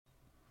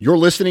You're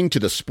listening to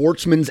the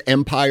Sportsman's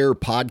Empire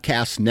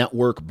Podcast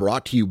Network,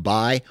 brought to you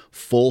by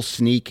Full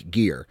Sneak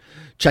Gear.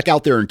 Check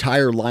out their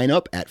entire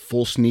lineup at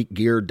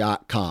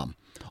fullsneakgear.com.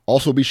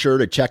 Also be sure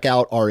to check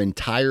out our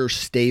entire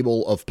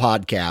stable of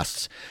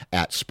podcasts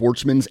at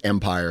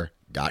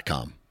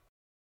sportsmansempire.com.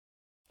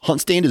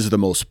 HuntStand is the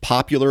most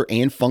popular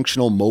and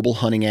functional mobile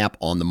hunting app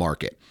on the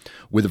market.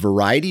 With a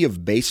variety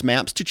of base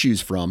maps to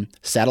choose from,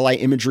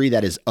 satellite imagery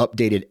that is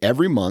updated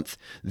every month,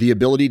 the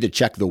ability to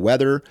check the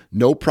weather,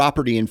 know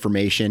property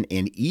information,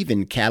 and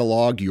even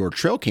catalog your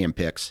trail cam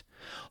pics,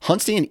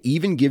 HuntStand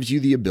even gives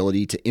you the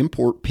ability to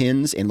import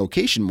pins and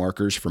location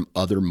markers from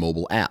other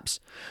mobile apps.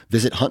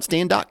 Visit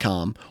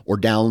huntstand.com or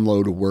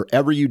download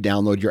wherever you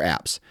download your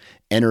apps.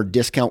 Enter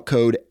discount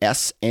code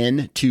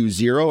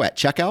SN20 at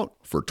checkout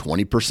for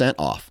 20%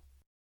 off.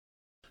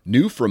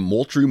 New from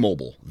Moultrie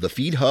Mobile, the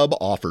Feed Hub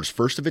offers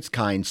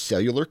first-of-its-kind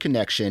cellular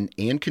connection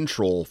and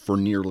control for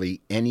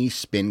nearly any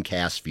spin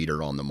cast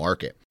feeder on the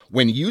market.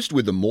 When used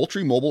with the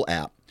Moultrie Mobile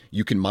app,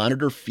 you can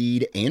monitor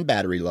feed and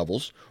battery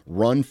levels,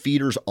 run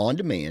feeders on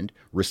demand,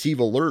 receive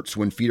alerts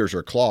when feeders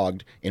are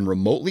clogged, and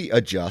remotely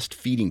adjust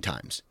feeding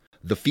times.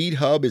 The Feed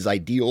Hub is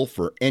ideal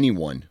for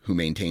anyone who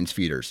maintains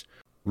feeders.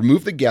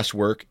 Remove the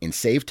guesswork and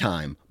save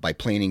time by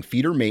planning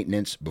feeder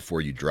maintenance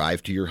before you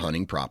drive to your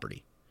hunting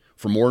property.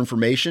 For more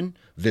information,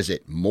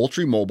 visit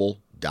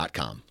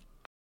moultriemobile.com.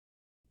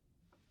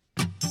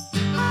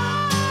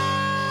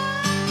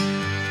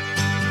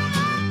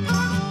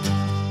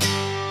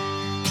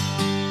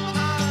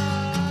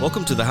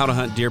 Welcome to the How to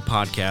Hunt Deer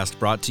podcast,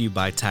 brought to you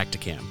by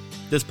Tactacam.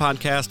 This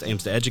podcast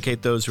aims to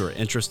educate those who are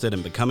interested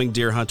in becoming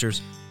deer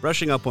hunters,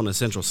 brushing up on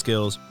essential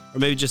skills, or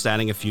maybe just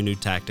adding a few new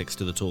tactics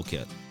to the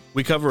toolkit.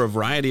 We cover a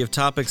variety of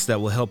topics that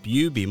will help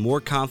you be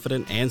more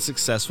confident and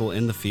successful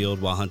in the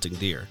field while hunting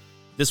deer.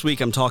 This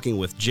week, I'm talking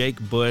with Jake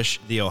Bush,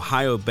 the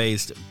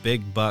Ohio-based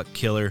big buck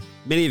killer.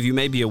 Many of you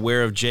may be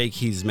aware of Jake.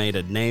 He's made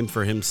a name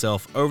for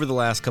himself over the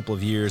last couple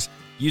of years,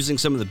 using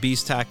some of the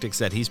beast tactics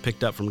that he's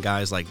picked up from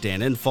guys like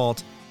Dan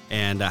Infalt,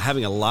 and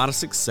having a lot of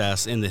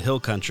success in the hill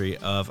country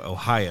of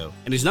Ohio.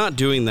 And he's not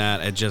doing that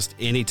at just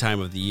any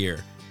time of the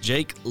year.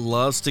 Jake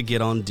loves to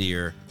get on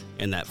deer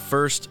in that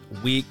first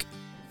week,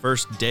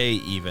 first day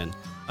even,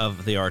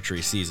 of the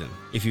archery season.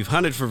 If you've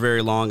hunted for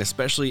very long,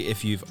 especially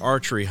if you've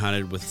archery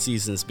hunted with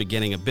seasons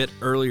beginning a bit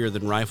earlier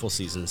than rifle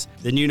seasons,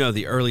 then you know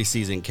the early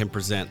season can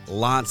present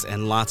lots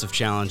and lots of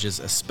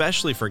challenges,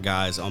 especially for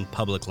guys on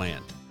public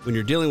land. When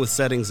you're dealing with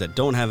settings that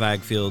don't have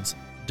ag fields,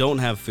 don't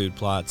have food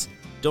plots,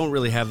 don't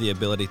really have the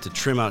ability to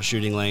trim out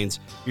shooting lanes,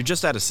 you're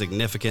just at a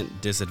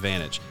significant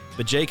disadvantage.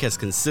 But Jake has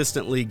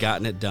consistently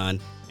gotten it done,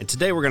 and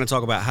today we're going to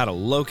talk about how to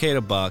locate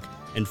a buck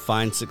and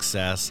find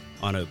success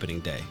on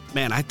opening day.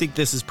 Man, I think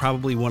this is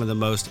probably one of the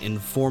most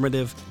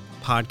informative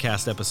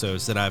podcast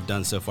episodes that I've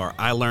done so far.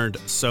 I learned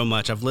so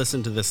much. I've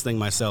listened to this thing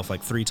myself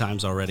like 3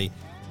 times already,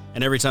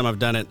 and every time I've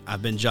done it,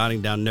 I've been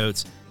jotting down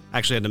notes. I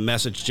actually had to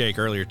message Jake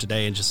earlier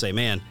today and just say,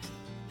 man,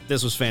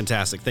 this was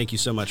fantastic. Thank you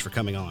so much for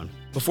coming on.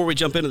 Before we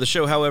jump into the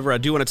show, however, I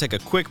do want to take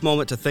a quick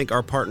moment to thank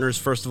our partners.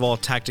 First of all,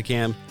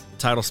 Tactacam,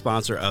 title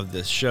sponsor of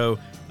this show.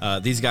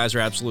 These guys are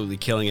absolutely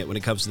killing it when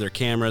it comes to their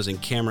cameras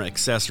and camera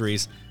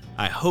accessories.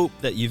 I hope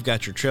that you've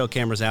got your trail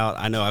cameras out.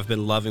 I know I've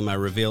been loving my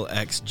Reveal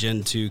X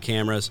Gen 2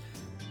 cameras.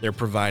 They're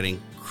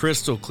providing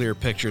crystal clear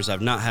pictures.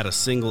 I've not had a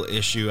single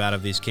issue out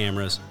of these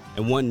cameras.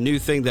 And one new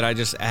thing that I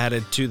just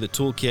added to the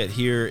toolkit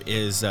here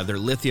is their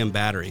lithium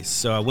batteries.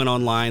 So I went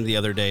online the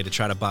other day to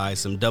try to buy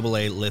some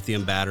AA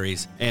lithium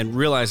batteries and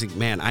realizing,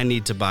 man, I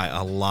need to buy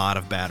a lot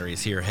of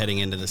batteries here heading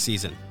into the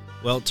season.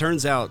 Well, it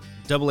turns out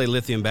AA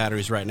lithium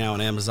batteries right now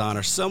on Amazon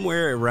are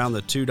somewhere around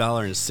the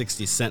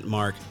 $2.60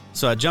 mark.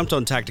 So I jumped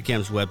on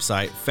Tactacam's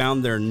website,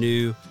 found their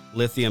new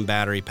lithium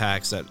battery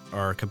packs that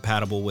are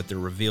compatible with their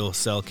Reveal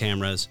cell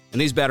cameras.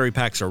 And these battery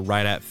packs are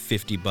right at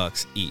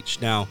 $50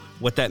 each. Now,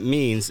 what that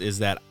means is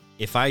that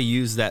if I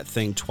use that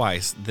thing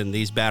twice, then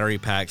these battery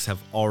packs have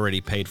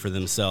already paid for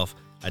themselves.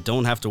 I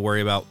don't have to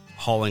worry about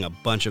hauling a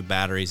bunch of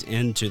batteries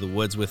into the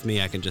woods with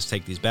me. I can just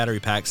take these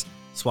battery packs,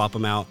 swap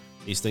them out.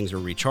 These things are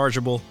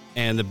rechargeable,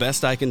 and the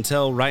best I can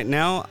tell right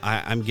now,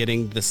 I'm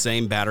getting the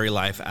same battery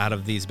life out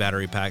of these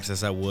battery packs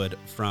as I would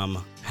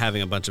from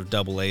having a bunch of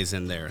AA's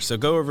in there. So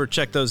go over,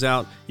 check those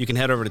out. You can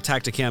head over to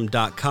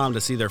Tactacam.com to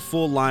see their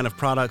full line of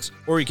products,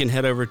 or you can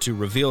head over to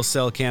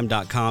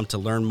RevealCellCam.com to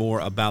learn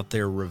more about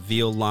their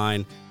Reveal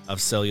line of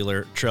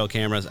cellular trail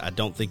cameras. I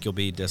don't think you'll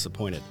be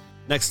disappointed.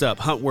 Next up,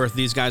 Huntworth.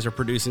 These guys are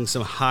producing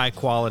some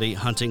high-quality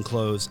hunting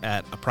clothes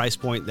at a price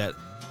point that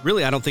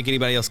really, I don't think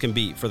anybody else can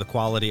beat for the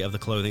quality of the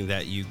clothing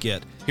that you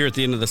get. Here at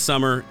the end of the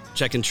summer,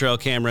 checking trail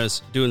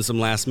cameras, doing some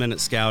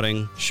last-minute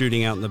scouting,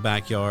 shooting out in the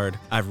backyard.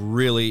 I've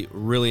really,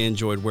 really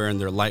enjoyed wearing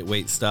their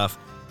lightweight stuff.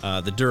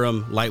 The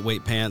Durham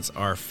lightweight pants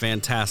are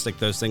fantastic.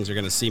 Those things are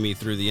going to see me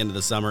through the end of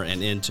the summer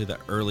and into the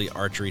early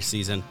archery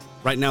season.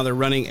 Right now, they're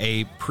running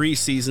a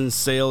preseason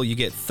sale. You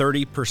get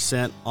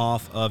 30%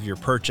 off of your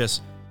purchase.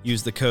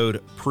 Use the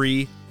code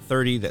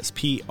PRE30, that's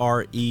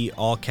P-R-E,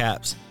 all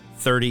caps,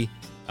 30.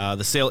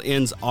 The sale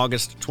ends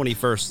August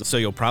 21st, so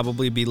you'll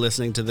probably be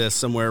listening to this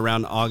somewhere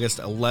around August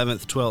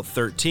 11th, 12th,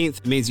 13th.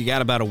 It means you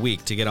got about a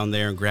week to get on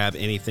there and grab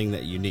anything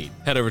that you need.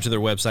 Head over to their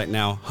website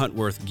now,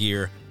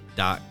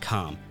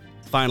 huntworthgear.com.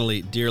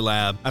 Finally, Deer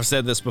Lab. I've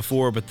said this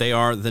before, but they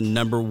are the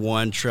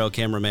 #1 trail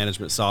camera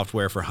management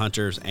software for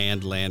hunters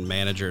and land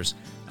managers.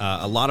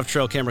 A lot of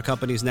trail camera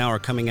companies now are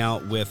coming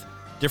out with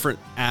different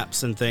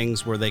apps and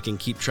things where they can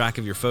keep track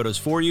of your photos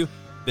for you.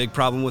 Big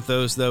problem with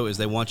those, though, is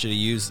they want you to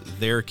use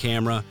their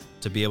camera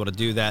to be able to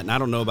do that. And I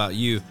don't know about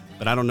you,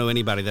 but I don't know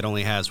anybody that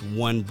only has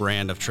one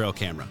brand of trail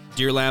camera.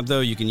 Deer Lab,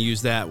 though, you can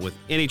use that with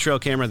any trail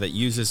camera that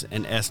uses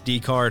an SD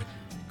card.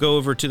 Go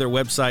over to their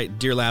website,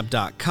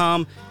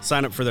 deerlab.com,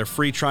 sign up for their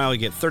free trial. You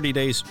get 30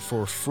 days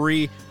for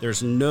free.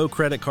 There's no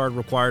credit card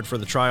required for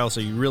the trial, so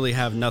you really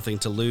have nothing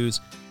to lose.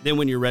 Then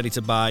when you're ready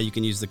to buy, you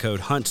can use the code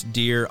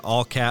HUNTDEER,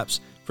 all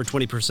caps, for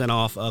 20%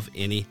 off of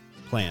any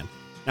plan.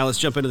 Now let's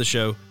jump into the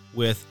show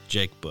with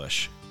Jake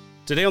Bush.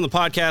 Today on the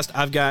podcast,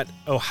 I've got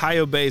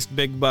Ohio-based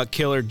big buck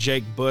killer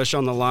Jake Bush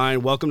on the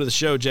line. Welcome to the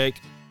show, Jake.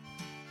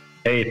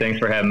 Hey, thanks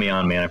for having me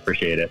on, man. I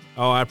appreciate it.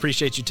 Oh, I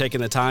appreciate you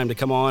taking the time to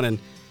come on and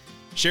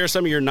share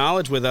some of your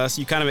knowledge with us.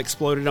 You kind of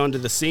exploded onto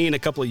the scene a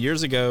couple of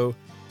years ago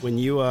when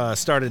you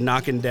started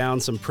knocking down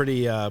some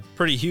pretty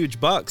huge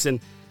bucks. And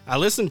I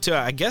listened to,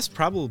 I guess,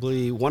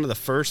 probably one of the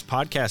first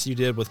podcasts you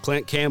did with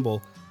Clint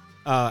Campbell.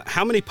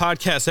 How many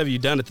podcasts have you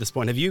done at this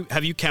point? Have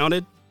you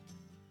counted?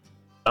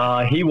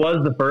 He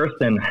was the first,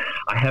 and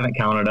I haven't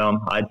counted them.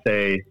 I'd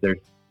say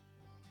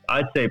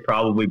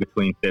probably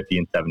between 50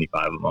 and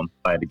 75 of them,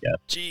 if I had to guess.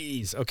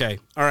 Jeez. Okay.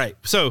 All right.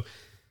 So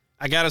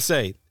I got to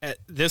say,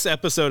 this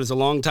episode is a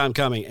long time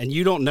coming, and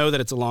you don't know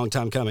that it's a long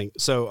time coming.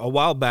 So a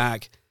while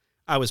back,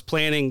 I was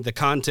planning the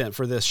content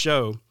for this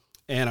show,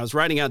 and I was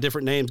writing out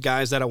different names,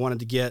 guys that I wanted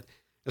to get.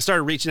 I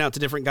started reaching out to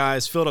different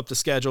guys, filled up the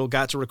schedule,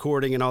 got to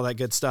recording and all that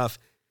good stuff.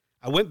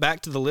 I went back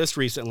to the list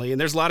recently,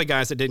 and there's a lot of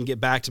guys that didn't get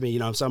back to me.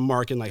 So I'm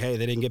marking like, hey,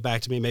 they didn't get back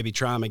to me. Maybe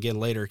try them again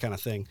later kind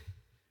of thing.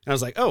 And I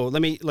was like, oh,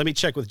 let me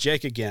check with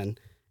Jake again.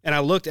 And I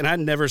looked, and I'd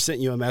never sent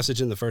you a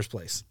message in the first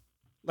place.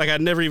 Like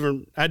I'd never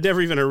even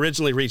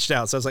originally reached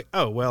out. So I was like,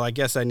 oh, well, I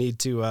guess I need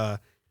to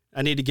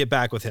get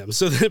back with him.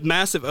 So the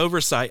massive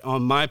oversight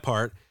on my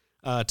part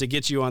to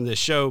get you on this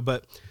show.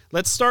 But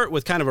let's start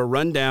with kind of a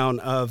rundown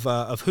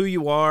of who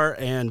you are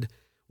and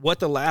what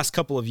the last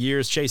couple of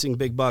years chasing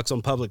big bucks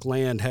on public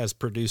land has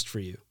produced for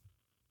you.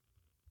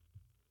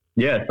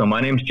 Yeah. So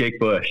my name's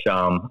Jake Bush.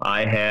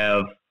 I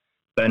have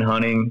been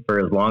hunting for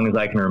as long as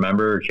I can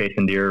remember,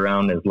 chasing deer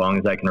around as long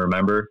as I can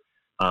remember.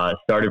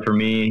 Started for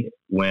me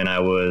when I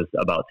was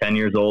about 10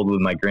 years old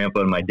with my grandpa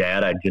and my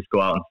dad. I'd just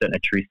go out and sit in a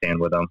tree stand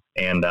with them.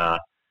 And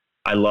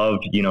I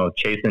loved,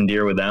 chasing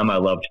deer with them. I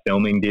loved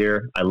filming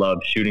deer. I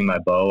loved shooting my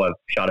bow. I've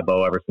shot a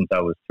bow ever since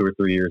I was 2 or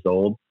 3 years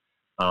old.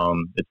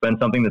 It's been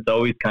something that's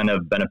always kind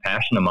of been a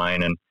passion of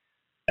mine. And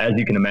as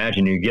you can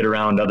imagine, you get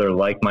around other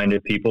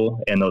like-minded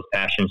people, and those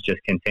passions just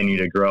continue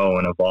to grow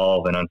and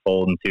evolve and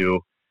unfold into,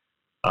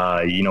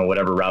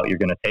 whatever route you're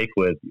going to take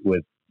with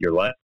your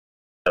life.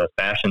 Those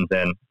passions.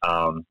 And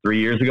 3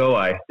 years ago,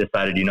 I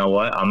decided, you know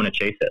what, I'm going to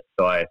chase it.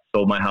 So I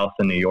sold my house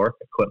in New York.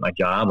 I quit my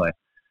job. I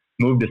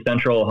moved to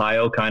Central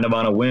Ohio kind of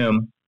on a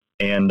whim,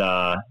 and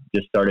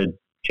just started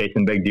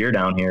chasing big deer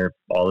down here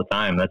all the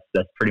time.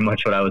 That's pretty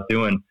much what I was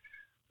doing.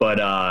 But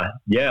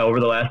over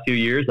the last 2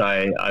 years,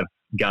 I've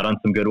got on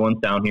some good ones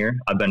down here.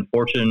 I've been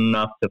fortunate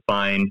enough to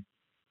find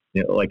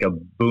like a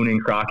Boone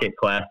and Crockett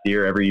class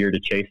deer every year to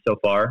chase so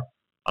far.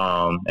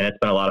 And it's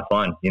been a lot of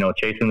fun.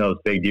 Chasing those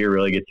big deer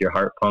really gets your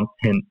heart pumped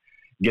and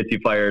gets you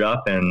fired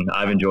up. And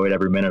I've enjoyed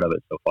every minute of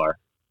it so far.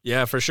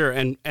 Yeah, for sure.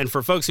 And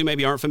for folks who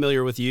maybe aren't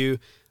familiar with you,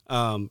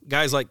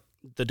 guys like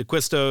the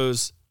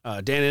DeQuistos,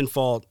 Dan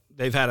Infalt,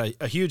 they've had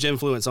a huge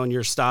influence on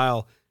your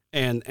style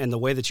and the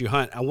way that you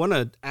hunt. I want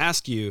to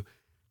ask you,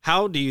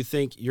 how do you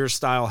think your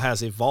style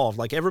has evolved?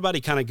 Like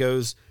everybody kind of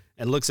goes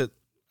and looks at,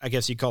 I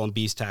guess you call them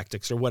beast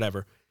tactics or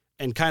whatever,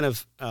 and kind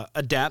of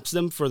adapts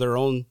them for their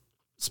own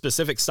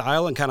specific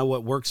style and kind of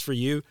what works for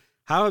you.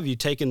 How have you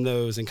taken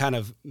those and kind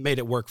of made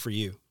it work for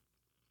you?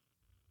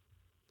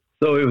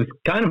 So it was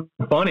kind of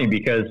funny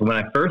because when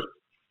I first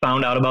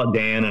found out about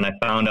Dan and I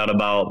found out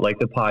about like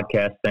the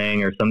podcast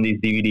thing or some of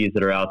these DVDs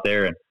that are out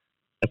there, and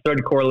I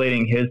started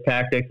correlating his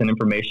tactics and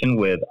information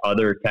with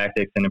other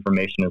tactics and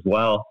information as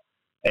well.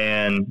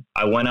 And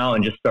I went out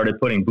and just started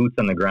putting boots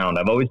on the ground.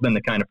 I've always been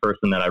the kind of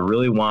person that I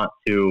really want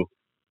to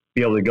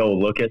be able to go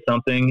look at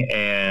something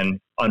and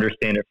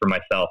understand it for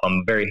myself. I'm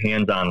a very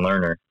hands-on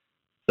learner.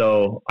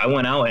 So I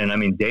went out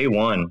and day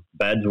one,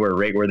 beds were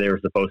right where they were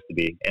supposed to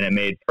be. And it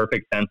made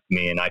perfect sense to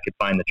me, and I could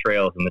find the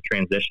trails and the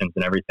transitions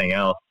and everything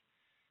else.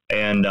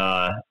 And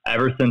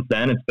ever since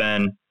then, it's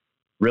been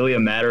really a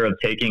matter of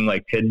taking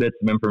like tidbits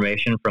of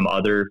information from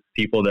other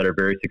people that are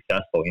very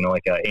successful,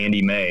 like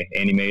Andy May.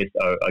 Andy May is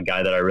a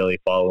guy that I really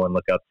follow and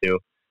look up to,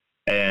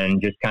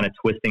 and just kind of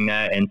twisting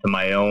that into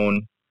my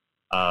own,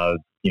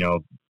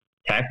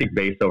 tactic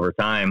base over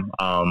time.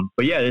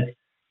 But yeah,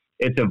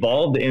 it's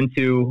evolved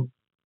into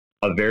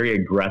a very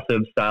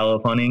aggressive style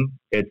of hunting.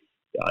 It's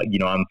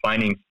I'm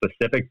finding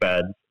specific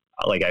beds.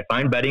 Like I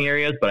find bedding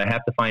areas, but I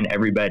have to find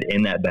every bed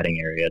in that bedding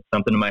area. It's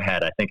something in my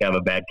head. I think I have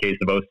a bad case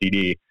of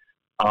OCD.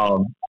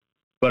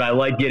 But I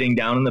like getting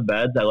down in the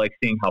beds. I like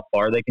seeing how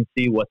far they can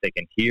see, what they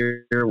can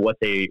hear, what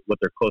their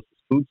closest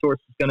food source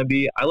is going to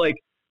be. I like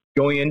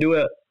going into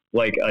it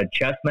like a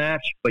chess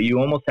match, but you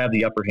almost have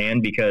the upper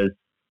hand because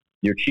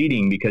you're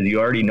cheating because you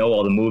already know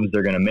all the moves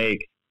they're going to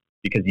make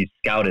because you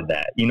scouted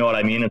that. You know what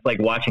I mean? It's like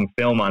watching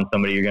film on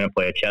somebody you're going to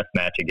play a chess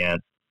match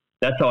against.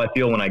 That's how I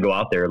feel when I go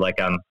out there. Like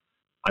I'm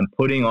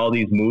putting all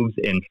these moves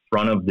in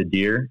front of the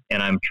deer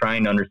and I'm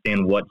trying to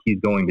understand what he's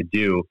going to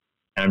do.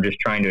 And I'm just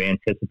trying to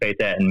anticipate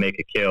that and make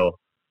a kill.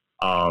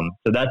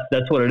 So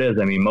that's what it is.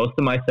 I mean, most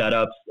of my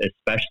setups,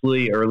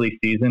 especially early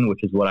season,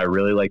 which is what I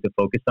really like to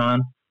focus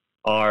on,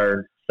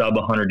 are sub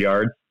 100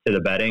 yards to the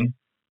bedding.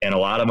 And a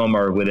lot of them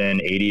are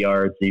within 80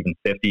 yards, even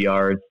 50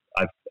 yards.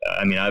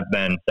 I've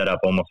been set up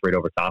almost right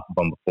over top of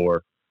them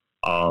before.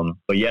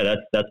 But yeah,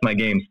 that's my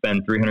game.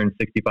 Spend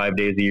 365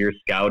 days a year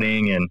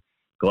scouting and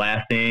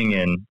glassing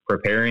and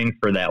preparing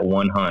for that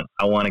one hunt.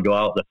 I want to go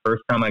out the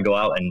first time I go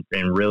out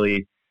and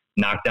really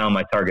knock down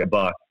my target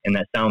buck. And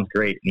that sounds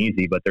great and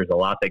easy, but there's a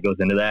lot that goes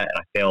into that, and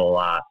I fail a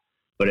lot.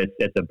 But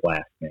it's a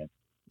blast, man.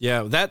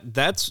 Yeah,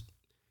 that's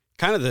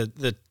kind of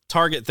the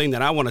target thing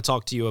that I want to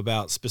talk to you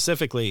about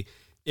specifically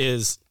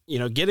is,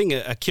 getting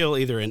a kill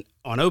either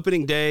on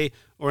opening day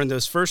or in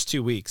those first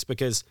 2 weeks.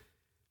 Because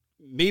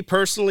me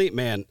personally,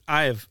 man,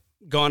 I have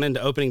gone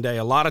into opening day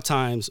a lot of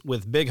times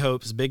with big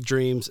hopes, big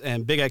dreams,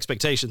 and big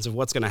expectations of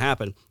what's going to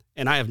happen.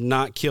 And I have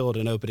not killed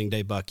an opening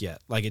day buck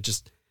yet. Like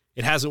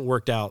it hasn't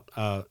worked out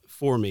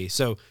for me.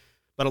 So,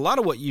 but a lot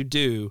of what you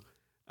do,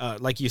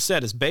 like you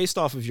said, is based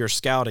off of your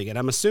scouting. And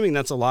I'm assuming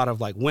that's a lot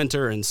of like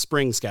winter and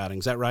spring scouting.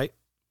 Is that right?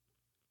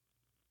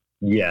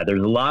 Yeah,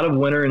 there's a lot of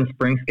winter and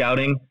spring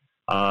scouting.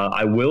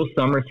 I will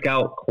summer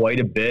scout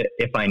quite a bit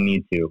if I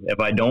need to. If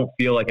I don't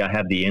feel like I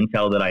have the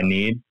intel that I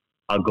need,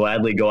 I'll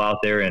gladly go out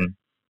there and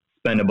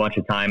spend a bunch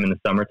of time in the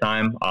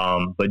summertime.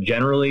 But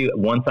generally,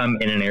 once I'm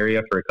in an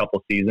area for a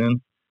couple seasons,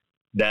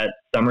 that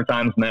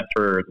summertime's meant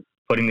for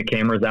putting the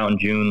cameras out in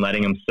June,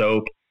 letting them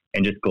soak,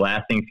 and just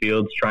glassing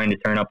fields, trying to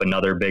turn up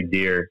another big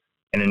deer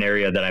in an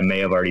area that I may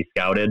have already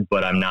scouted,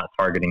 but I'm not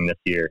targeting this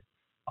year.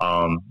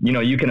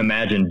 You can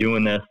imagine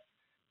doing this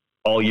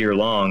all year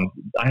long.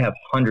 I have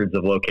hundreds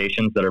of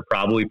locations that are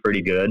probably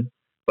pretty good,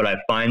 but I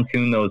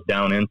fine-tune those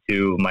down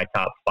into my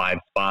top 5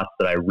 spots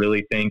that I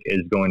really think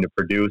is going to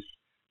produce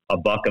a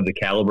buck of the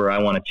caliber I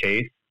want to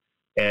chase,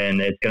 and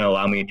it's going to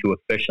allow me to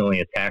efficiently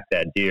attack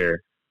that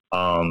deer.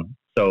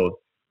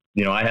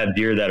 I have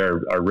deer that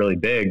are really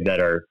big that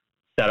are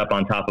set up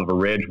on top of a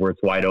ridge where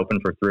it's wide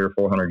open for 300 or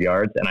 400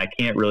 yards, and I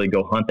can't really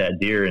go hunt that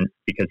deer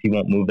because he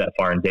won't move that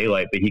far in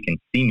daylight, but he can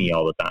see me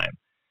all the time.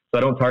 So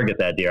I don't target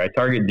that deer. I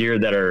target deer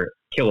that are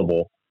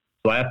killable.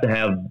 So I have to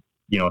have,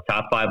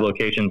 top 5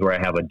 locations where I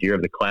have a deer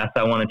of the class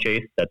I want to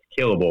chase that's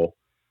killable.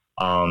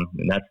 And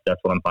that's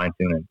what I'm fine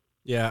tuning.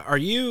 Yeah. Are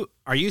you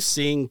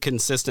seeing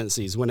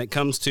consistencies when it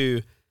comes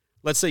to,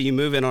 let's say you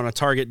move in on a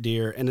target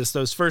deer and it's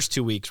those first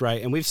 2 weeks,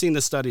 right? And we've seen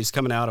the studies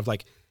coming out of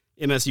like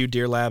MSU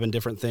Deer Lab and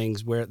different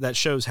things where that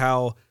shows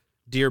how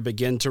deer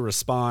begin to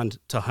respond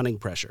to hunting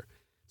pressure.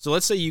 So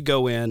let's say you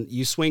go in,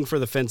 you swing for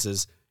the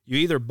fences, you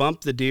either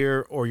bump the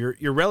deer or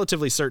you're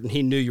relatively certain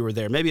he knew you were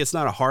there. Maybe it's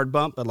not a hard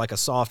bump, but like a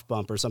soft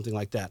bump or something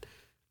like that.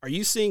 Are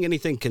you seeing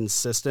anything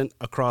consistent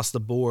across the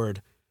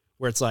board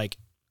where it's like,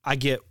 I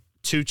get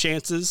 2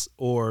 chances,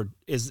 or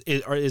is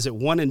it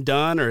one and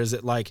done, or is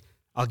it like,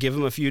 I'll give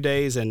him a few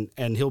days and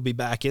he'll be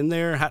back in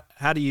there?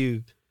 How do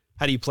you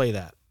play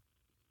that?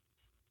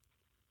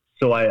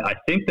 So I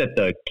think that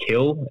the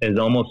kill is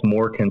almost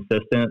more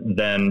consistent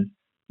than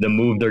the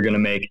move they're going to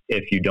make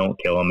if you don't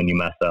kill them and you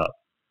mess up.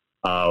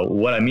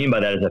 What I mean by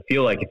that is I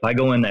feel like if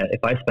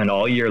I spend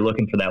all year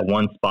looking for that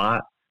one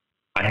spot,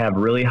 I have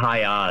really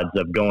high odds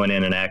of going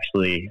in and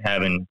actually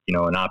having,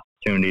 an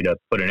opportunity to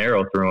put an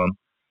arrow through him.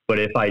 But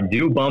if I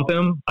do bump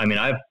him, I mean,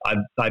 I've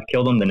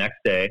killed him the next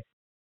day.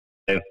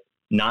 I've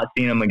not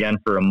seen him again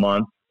for a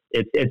month.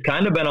 It's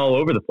kind of been all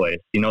over the place.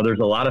 There's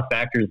a lot of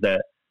factors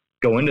that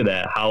go into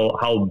that.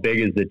 How big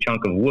is the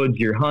chunk of woods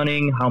you're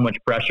hunting? How much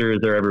pressure is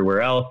there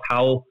everywhere else?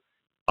 How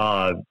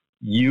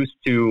used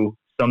to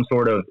some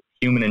sort of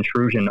human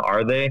intrusion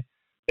are they?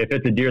 If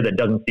it's a deer that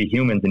doesn't see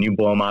humans and you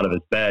blow him out of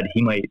his bed,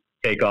 he might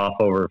take off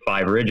over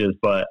 5 ridges.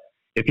 But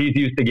if he's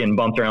used to getting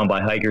bumped around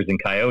by hikers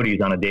and coyotes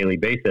on a daily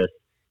basis,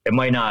 it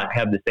might not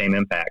have the same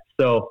impact.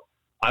 So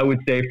I would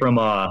say from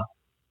a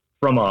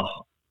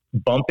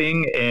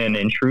bumping and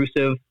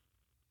intrusive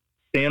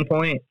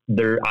standpoint,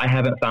 I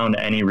haven't found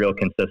any real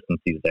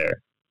consistencies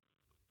there.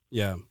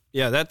 Yeah.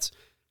 That's.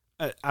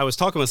 I was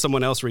talking with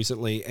someone else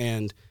recently,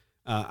 and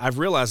I've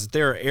realized that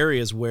there are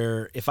areas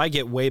where if I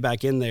get way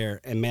back in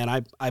there and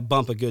man, I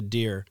bump a good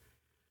deer,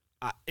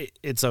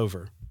 it's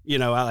over.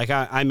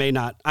 I may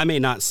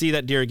not see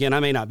that deer again. I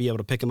may not be able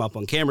to pick him up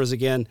on cameras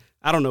again.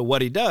 I don't know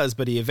what he does,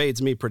 but he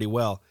evades me pretty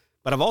well.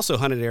 But I've also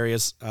hunted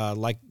areas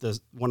like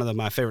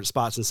my favorite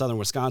spots in southern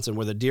Wisconsin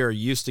where the deer are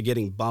used to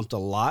getting bumped a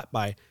lot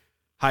by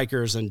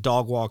hikers and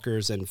dog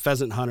walkers and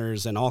pheasant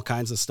hunters and all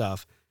kinds of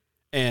stuff.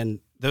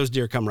 And those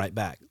deer come right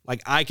back.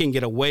 Like I can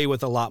get away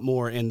with a lot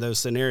more in those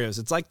scenarios.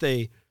 It's like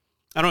I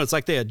don't know, it's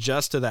like they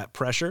adjust to that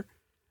pressure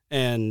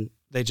and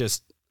they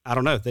just, I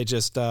don't know, they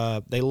just,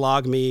 they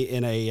log me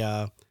in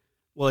a,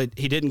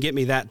 he didn't get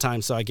me that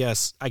time. So I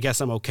guess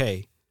I'm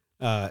okay,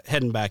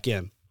 heading back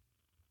in.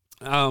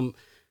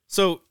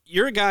 So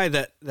you're a guy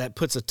that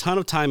puts a ton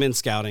of time in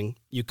scouting.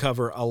 You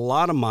cover a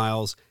lot of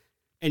miles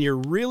and you're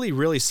really,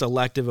 really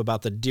selective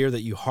about the deer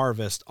that you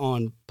harvest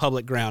on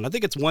public ground. I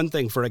think it's one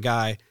thing for a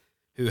guy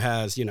who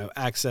has,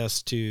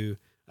 access to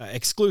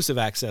exclusive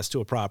access to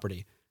a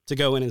property to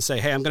go in and say,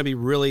 hey, I'm going to be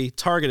really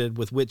targeted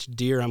with which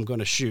deer I'm going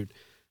to shoot.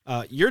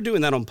 You're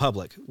doing that on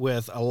public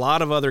with a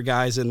lot of other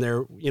guys in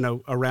there,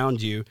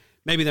 around you.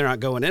 Maybe they're not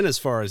going in as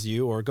far as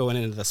you or going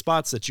into the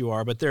spots that you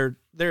are, but they're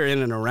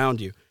in and around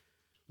you.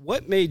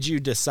 What made you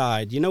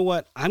decide, you know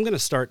what, I'm going to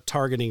start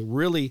targeting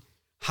really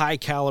high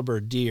caliber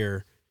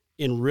deer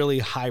in really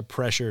high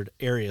pressured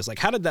areas? Like,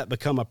 how did that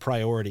become a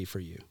priority for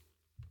you?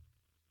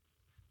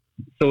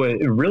 So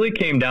it really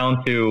came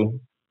down to,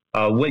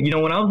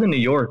 when I was in New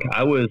York,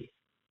 I was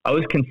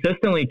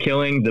consistently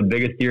killing the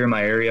biggest deer in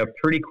my area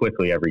pretty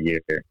quickly every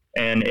year.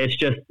 And it's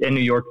just in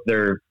New York,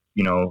 they're,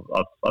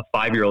 a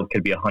 5-year-old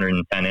could be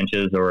 110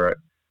 inches or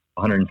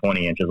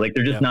 120 inches. Like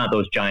they're just not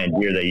those giant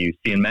deer that you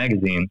see in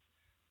magazines.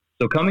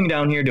 So coming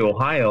down here to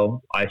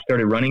Ohio, I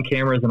started running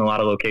cameras in a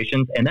lot of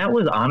locations. And that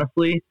was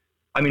honestly,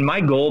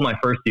 my goal my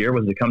first year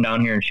was to come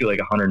down here and shoot like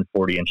a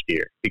 140 inch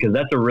deer, because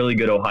that's a really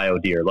good Ohio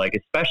deer. Like,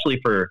 especially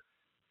for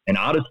an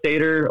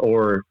out-of-stater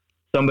or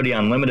somebody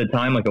on limited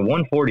time, like a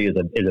 140 is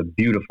a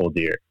beautiful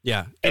deer.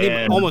 Yeah.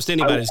 Almost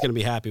anybody's going to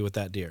be happy with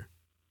that deer.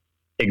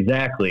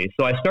 Exactly.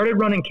 So I started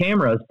running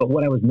cameras, but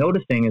what I was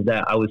noticing is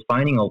that I was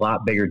finding a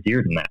lot bigger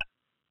deer than that.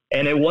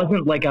 And it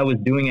wasn't like I was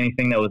doing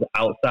anything that was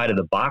outside of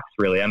the box,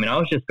 really. I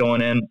was just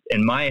going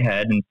in my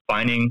head and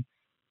finding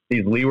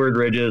these leeward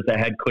ridges that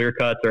had clear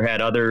cuts or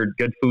had other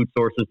good food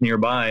sources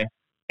nearby.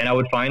 And I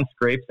would find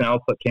scrapes and I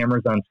would put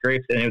cameras on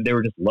scrapes and they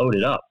were just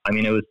loaded up.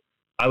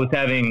 I was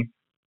having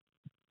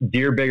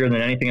deer bigger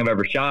than anything I've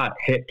ever shot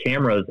hit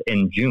cameras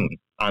in June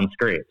on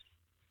scrapes.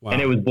 Wow.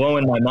 And it was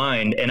blowing my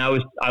mind. And I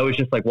was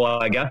just like,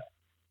 well, I guess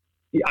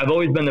I've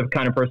always been the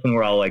kind of person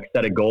where I'll like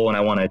set a goal and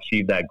I want to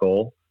achieve that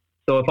goal.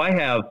 So if I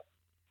have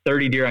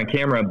 30 deer on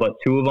camera, but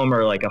 2 of them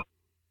are like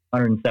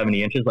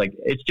 170 inches, like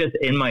it's just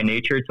in my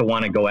nature to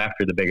want to go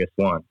after the biggest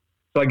one.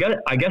 So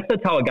I guess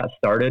that's how it got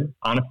started.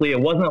 Honestly, it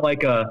wasn't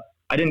like I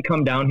didn't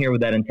come down here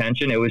with that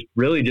intention. It was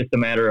really just a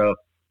matter of,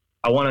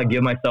 I want to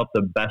give myself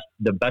the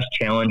best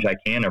challenge I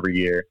can every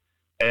year.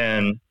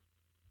 And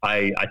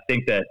I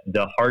think that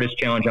the hardest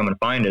challenge I'm going to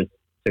find is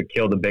to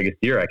kill the biggest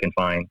deer I can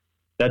find.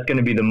 That's going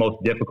to be the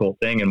most difficult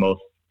thing in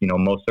most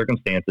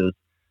circumstances.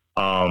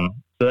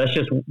 So that's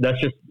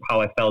just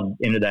how I fell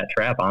into that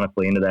trap,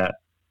 honestly, into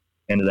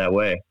that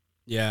way.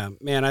 Yeah,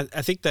 man.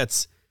 I think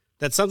that's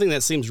something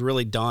that seems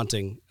really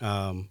daunting,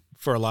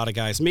 for a lot of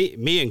guys,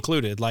 me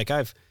included. Like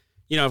I've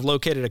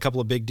located a couple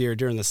of big deer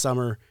during the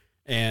summer,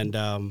 and,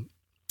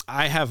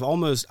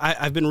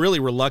 I've been really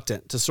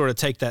reluctant to sort of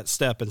take that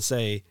step and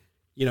say,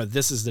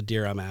 this is the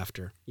deer I'm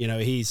after.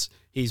 He's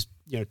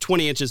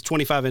 20 inches,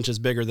 25 inches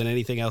bigger than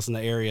anything else in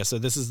the area. So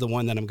this is the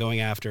one that I'm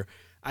going after.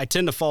 I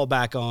tend to fall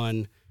back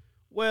on,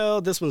 well,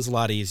 this one's a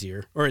lot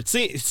easier, or it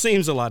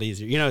seems a lot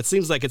easier. It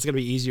seems like it's going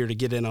to be easier to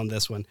get in on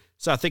this one.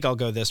 So I think I'll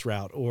go this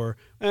route, or,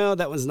 well,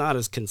 that one's not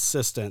as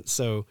consistent.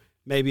 So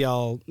maybe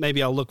I'll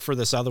look for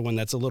this other one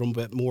that's a little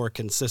bit more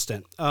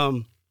consistent.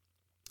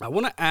 I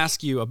want to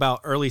ask you about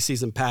early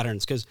season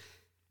patterns, because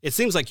it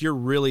seems like you're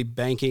really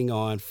banking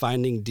on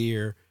finding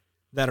deer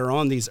that are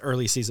on these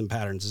early season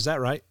patterns. Is that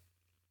right?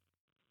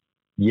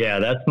 Yeah,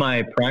 that's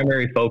my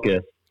primary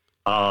focus.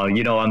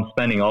 I'm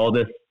spending all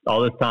this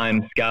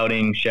time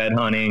scouting, shed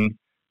hunting,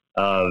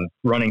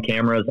 running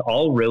cameras,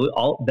 all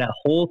that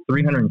whole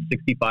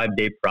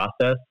 365-day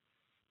process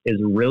is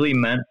really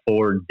meant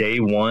for day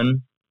 1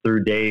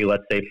 through day,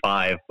 let's say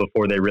 5,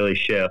 before they really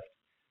shift.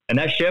 And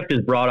that shift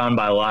is brought on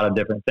by a lot of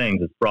different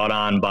things. It's brought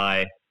on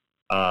by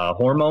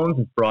hormones.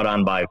 It's brought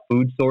on by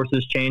food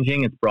sources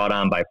changing. It's brought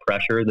on by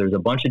pressure. There's a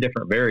bunch of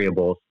different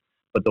variables.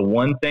 But the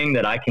one thing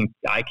that I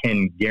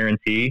can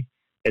guarantee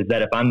is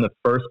that if I'm the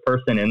first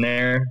person in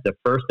there, the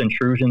first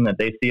intrusion that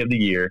they see of the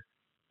year,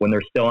 when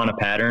they're still on a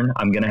pattern,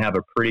 I'm going to have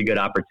a pretty good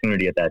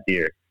opportunity at that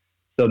deer.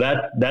 So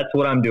that's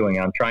what I'm doing.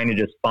 I'm trying to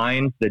just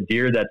find the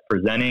deer that's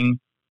presenting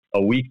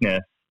a weakness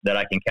that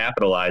I can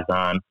capitalize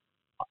on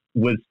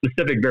with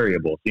specific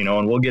variables,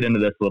 and we'll get into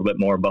this a little bit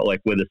more, but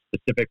like with a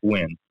specific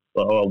wind,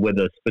 with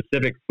a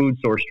specific food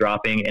source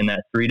dropping in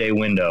that 3-day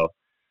window.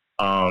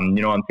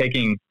 I'm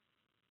taking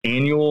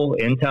annual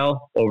intel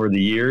over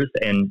the years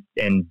and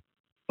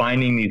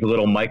finding these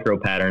little micro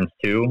patterns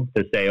too,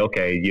 to say,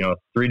 okay,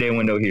 3-day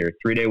window here,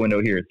 3-day window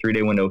here,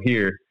 3-day window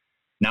here.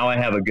 Now I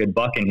have a good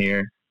buck in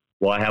here.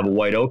 Well, I have a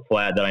white oak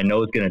flat that I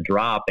know is going to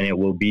drop, and it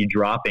will be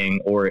dropping,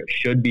 or it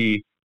should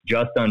be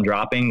just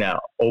undropping that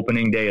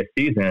opening day of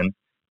season.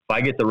 If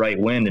I get the right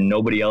wind and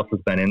nobody else has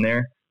been in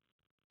there,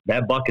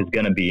 that buck is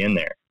going to be in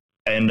there.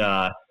 And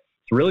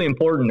it's really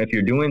important if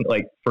you're doing,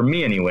 like, for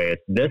me anyway,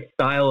 it's this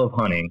style of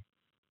hunting.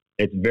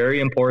 It's very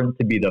important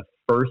to be the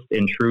first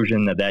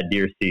intrusion that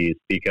deer sees,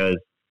 because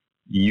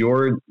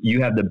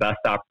you have the best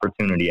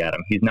opportunity at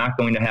him. He's not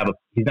going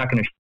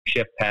to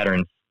shift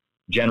patterns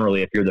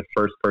generally if you're the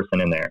first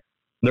person in there.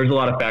 There's a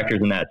lot of factors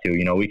in that too.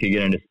 We could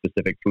get into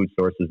specific food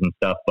sources and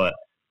stuff, but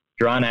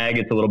drawn ag,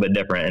 it's a little bit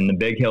different. In the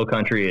big hill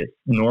country, it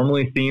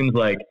normally seems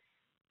like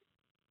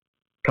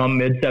come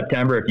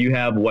mid-September, if you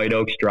have white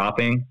oaks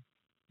dropping,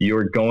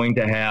 you're going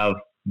to have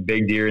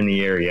big deer in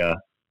the area.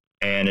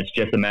 And it's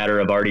just a matter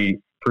of already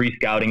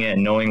pre-scouting it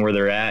and knowing where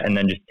they're at, and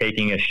then just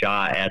taking a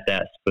shot at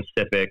that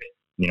specific,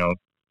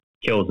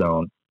 kill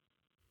zone.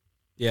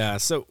 Yeah.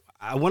 So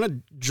I want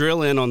to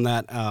drill in on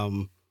that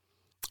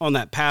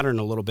pattern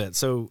a little bit.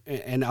 So,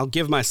 and I'll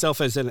give myself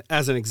as an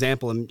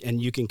example,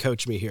 and you can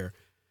coach me here.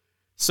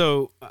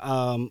 So,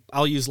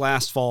 I'll use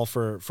last fall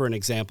for an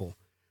example.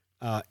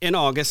 In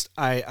August,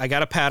 I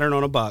got a pattern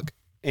on a buck,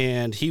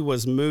 and he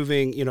was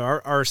moving.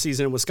 Our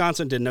season in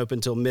Wisconsin didn't open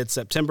until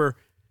mid-September.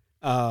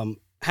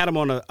 Had him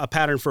on a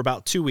pattern for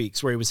about 2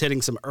 weeks where he was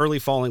hitting some early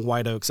falling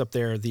white oaks up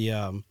there. The,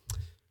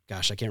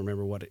 I can't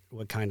remember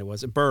what kind it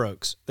was. Bur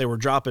oaks. They were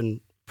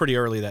dropping pretty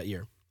early that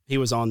year. He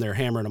was on there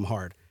hammering them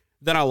hard.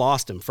 Then I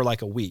lost him for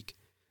like a week.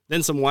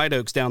 Then some white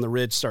oaks down the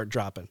ridge start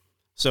dropping.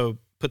 So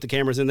put the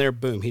cameras in there,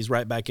 boom, he's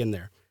right back in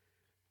there.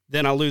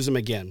 Then I'll lose him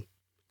again.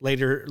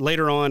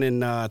 Later on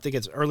in, I think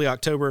it's early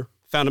October,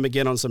 found him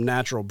again on some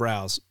natural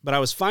browse. But I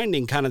was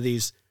finding kind of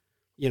these,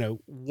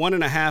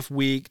 1.5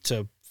 week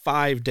to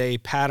 5 day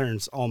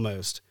patterns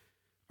almost.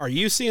 Are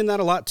you seeing that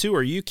a lot too? Or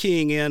are you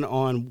keying in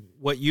on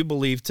what you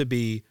believe to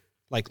be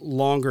like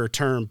longer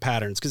term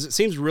patterns? Because it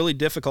seems really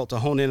difficult to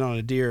hone in on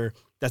a deer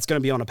that's going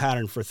to be on a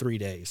pattern for 3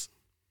 days.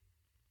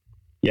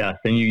 Yes,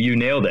 and you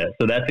nailed it.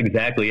 So that's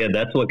exactly it.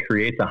 That's what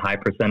creates a high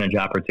percentage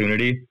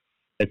opportunity.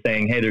 It's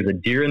saying, hey, there's a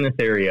deer in this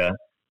area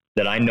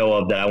that I know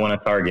of that I want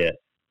to target.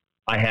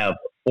 I have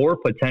 4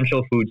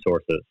 potential food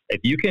sources.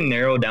 If you can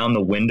narrow down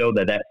the window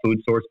that food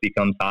source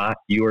becomes hot,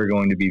 you are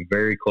going to be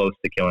very close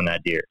to killing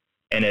that deer.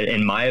 And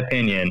in my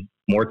opinion,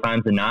 more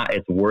times than not,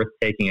 it's worth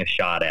taking a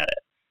shot at it.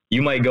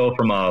 You might go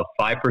from a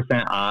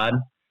 5% odd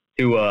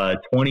to a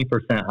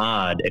 20%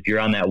 odd if you're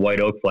on that white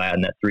oak flat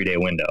in that 3 day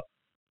window.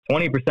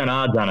 20%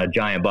 odds on a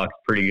giant buck's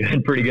pretty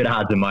good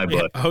odds in my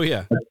book. Yeah. Oh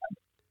yeah.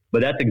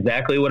 But that's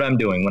exactly what I'm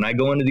doing. When I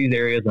go into these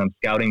areas and I'm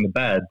scouting the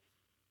beds,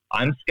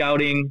 I'm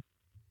scouting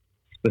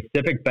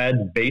specific beds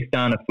based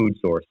on a food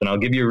source. And I'll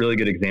give you a really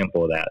good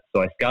example of that.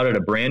 So I scouted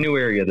a brand new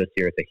area this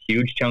year. It's a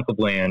huge chunk of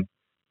land,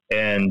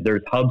 and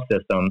there's hub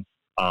systems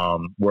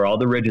where all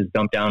the ridges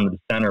dump down to the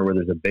center where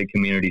there's a big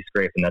community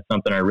scrape. And that's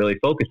something I really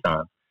focused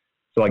on.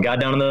 So I got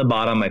down to the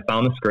bottom, I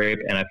found the scrape,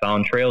 and I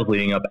found trails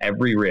leading up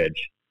every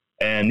ridge.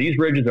 And these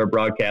ridges are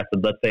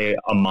broadcasted, let's say,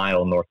 a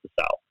mile north to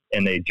south,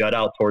 and they jut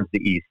out towards the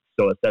east.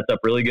 So it sets up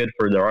really good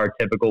for our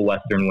typical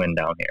western wind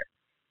down here.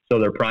 So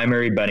they're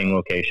primary bedding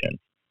locations.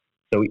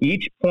 So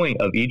each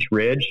point of each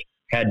ridge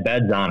had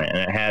beds on it, and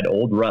it had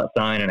old rut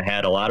sign, and it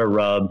had a lot of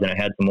rubs, and it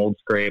had some old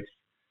scrapes.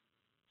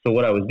 So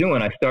what I was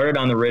doing, I started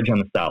on the ridge on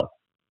the south,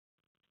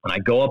 and I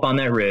go up on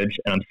that ridge,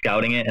 and I'm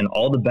scouting it, and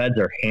all the beds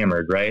are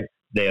hammered, right?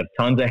 They have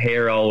tons of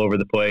hair all over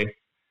the place.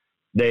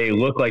 They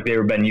look like they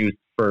were been used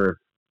for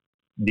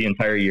the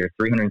entire year,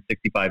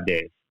 365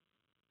 days.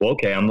 Well,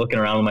 okay, I'm looking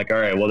around. I'm like, all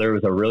right, well, there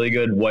was a really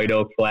good white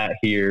oak flat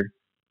here.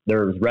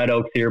 There was red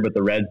oaks here, but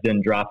the reds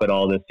didn't drop at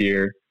all this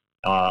year.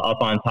 Up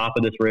on top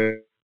of this ridge,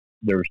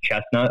 there was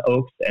chestnut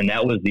oaks, and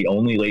that was the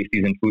only late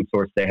season food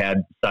source they had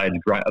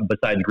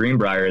besides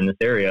greenbrier in this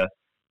area.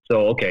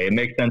 So, okay, it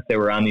makes sense they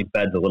were on these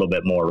beds a little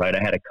bit more, right? I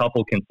had a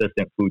couple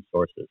consistent food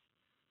sources.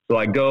 So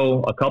I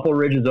go a couple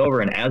ridges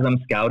over, and as I'm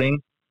scouting,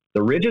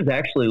 the ridges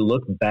actually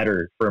look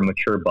better for a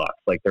mature buck.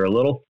 Like they're a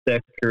little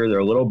thicker, they're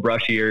a little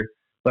brushier,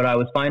 but I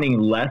was finding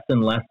less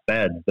and less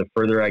beds the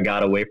further I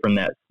got away from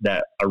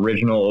that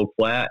original oak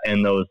flat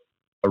and those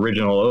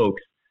original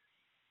oaks.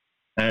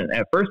 And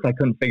at first I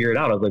couldn't figure it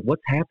out. I was like,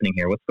 what's happening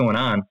here? What's going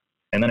on?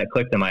 And then it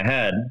clicked in my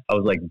head. I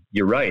was like,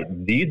 you're right.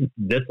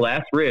 This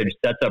last ridge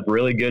sets up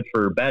really good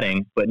for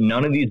bedding, but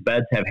none of these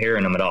beds have hair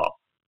in them at all.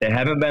 They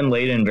haven't been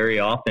laid in very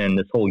often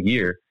this whole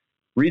year.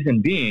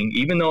 Reason being,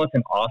 even though it's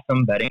an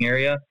awesome bedding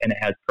area and it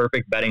has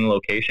perfect bedding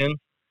locations,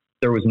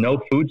 there was no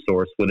food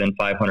source within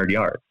 500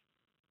 yards.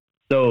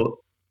 So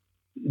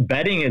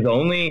bedding is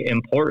only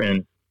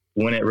important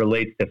when it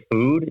relates to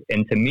food.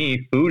 And to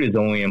me, food is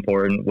only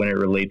important when it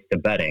relates to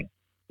bedding.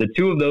 The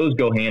two of those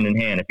go hand in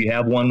hand. If you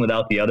have one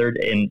without the other,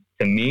 and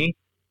to me,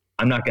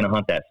 I'm not going to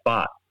hunt that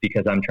spot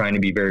because I'm trying to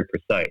be very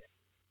precise.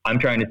 I'm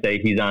trying to say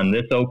he's on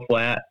this oak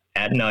flat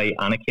at night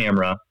on a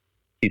camera.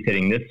 He's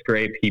hitting this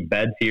scrape. He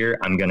beds here.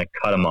 I'm going to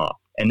cut him off.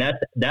 And that's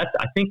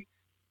I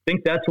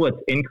think that's what's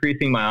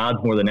increasing my odds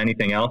more than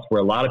anything else,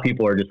 where a lot of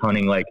people are just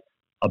hunting like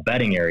a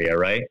bedding area,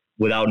 right?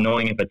 Without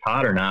knowing if it's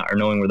hot or not, or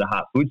knowing where the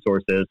hot food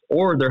source is,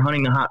 or they're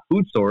hunting the hot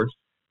food source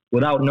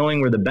without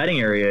knowing where the bedding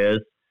area is,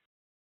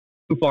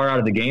 too far out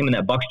of the game, and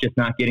that buck's just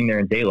not getting there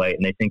in daylight,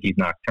 and they think he's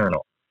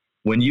nocturnal.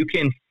 When you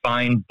can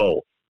find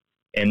both,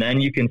 And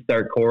then you can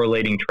start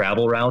correlating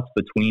travel routes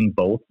between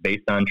both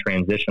based on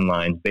transition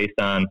lines, based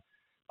on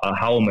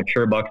how a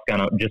mature buck's going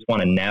to just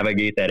want to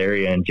navigate that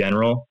area in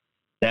general.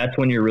 That's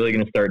when you're really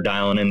going to start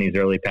dialing in these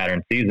early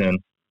pattern seasons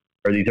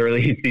or these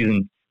early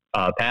season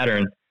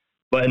patterns,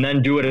 and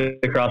then do it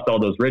across all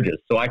those ridges.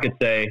 So I could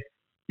say,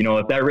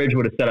 if that ridge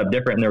would have set up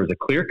different and there was a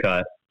clear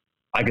cut,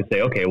 I could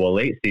say, okay, well,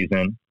 late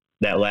season,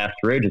 that last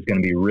ridge is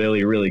going to be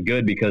really, really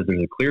good because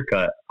there's a clear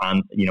cut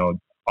on,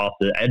 off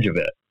the edge of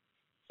it.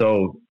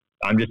 So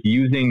I'm just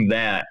using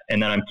that,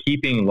 and then I'm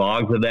keeping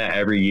logs of that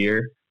every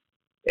year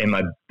in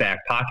my back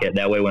pocket.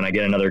 That way, when I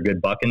get another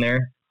good buck in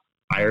there,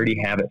 I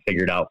already have it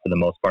figured out for the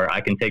most part.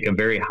 I can take a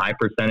very high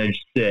percentage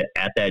sit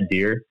at that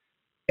deer,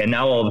 and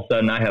now all of a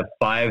sudden I have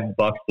 5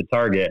 bucks to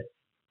target.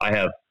 I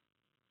have,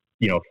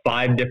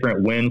 5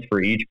 different wins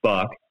for each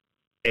buck,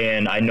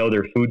 and I know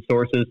their food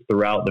sources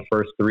throughout the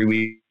first 3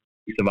 weeks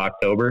of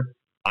October.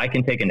 I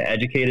can take an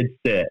educated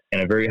sit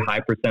and a very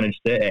high percentage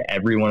sit at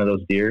every one of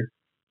those deer,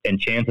 and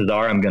chances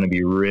are I'm going to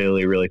be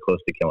really, really close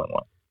to killing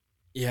one.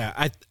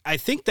 Yeah, I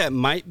think that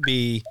might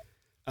be,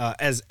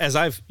 as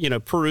I've,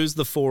 perused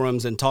the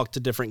forums and talked to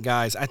different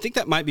guys, I think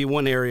that might be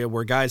one area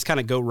where guys kind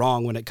of go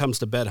wrong when it comes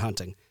to bed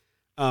hunting.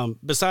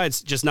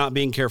 Besides just not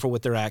being careful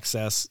with their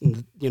access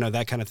and,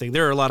 that kind of thing.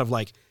 There are a lot of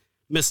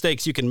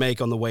mistakes you can make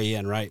on the way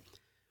in, right?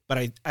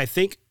 But I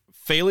think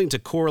failing to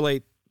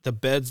correlate the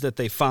beds that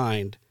they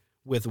find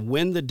with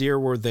when the deer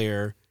were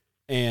there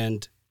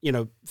and,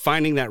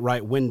 finding that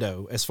right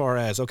window as far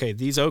as, okay,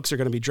 these oaks are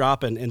going to be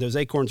dropping and those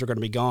acorns are going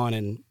to be gone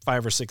in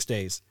 5 or 6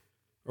 days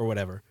or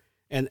whatever.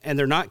 And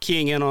they're not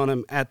keying in on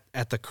them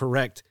at the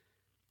correct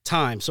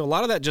time. So a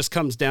lot of that just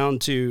comes down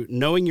to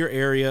knowing your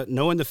area,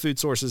 knowing the food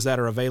sources that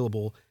are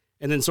available,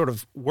 and then sort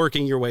of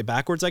working your way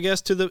backwards, I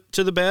guess, to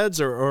the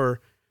beds or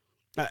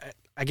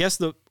I guess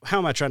how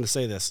am I trying to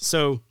say this?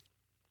 So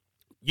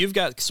you've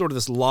got sort of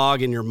this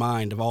log in your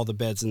mind of all the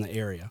beds in the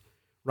area,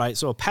 right?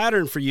 So a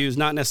pattern for you is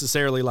not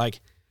necessarily like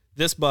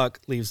this buck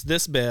leaves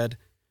this bed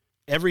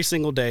every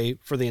single day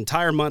for the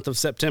entire month of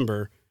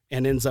September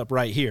and ends up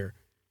right here.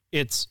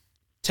 It's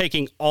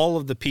taking all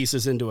of the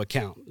pieces into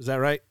account. Is that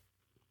right?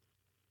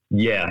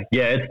 Yeah.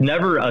 It's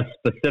never a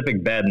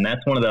specific bed. And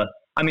that's one of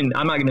I'm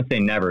not going to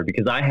say never,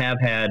 because I have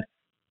had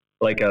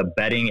a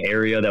bedding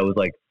area that was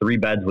 3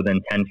 beds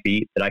within 10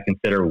 feet that I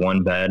consider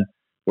one bed,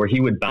 where he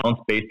would bounce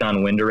based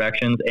on wind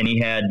directions, and he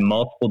had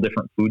multiple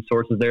different food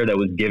sources there that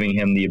was giving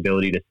him the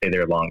ability to stay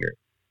there longer.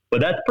 But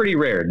that's pretty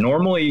rare.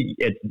 Normally,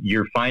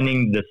 you're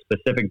finding the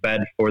specific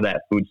bed for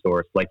that food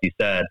source, like you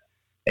said.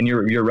 And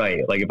you're right.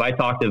 If I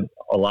talk to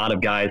a lot of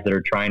guys that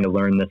are trying to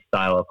learn this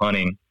style of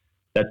hunting,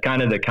 that's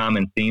kind of the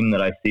common theme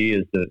that I see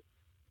is that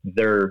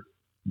they're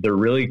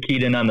really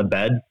keyed in on the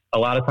beds a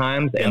lot of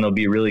times, and they'll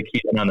be really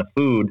keyed in on the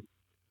food.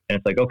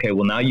 And it's okay,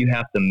 well, now you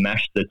have to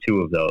mesh the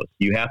two of those.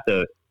 You have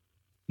to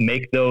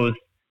make those.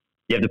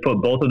 You have to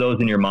put both of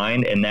those in your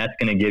mind, and that's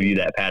going to give you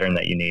that pattern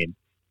that you need.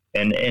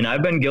 And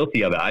I've been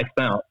guilty of it.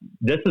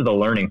 This is a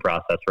learning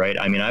process, right?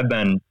 I've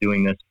been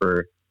doing this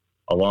for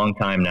a long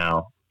time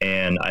now,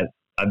 and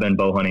I've been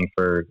bow hunting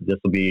this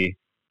will be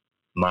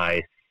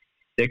my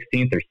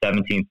 16th or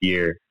 17th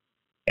year.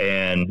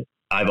 And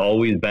I've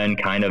always been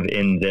kind of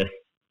in this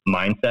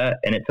mindset,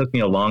 and it took me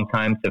a long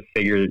time to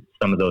figure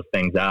some of those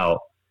things out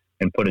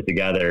and put it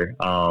together.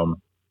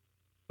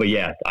 But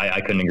yeah,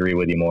 I couldn't agree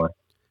with you more.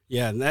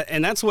 Yeah.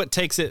 And that's what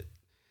takes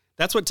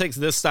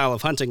this style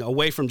of hunting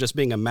away from just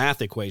being a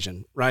math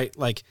equation, right?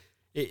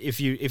 If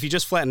you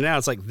just flatten it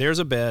out, it's there's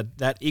a bed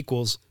that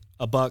equals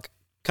a buck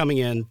coming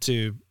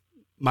into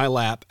my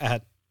lap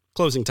at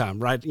closing time,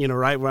 right?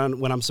 Right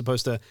when I'm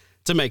supposed to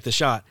make the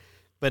shot.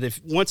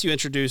 But once you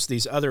introduce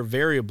these other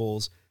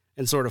variables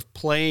and sort of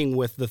playing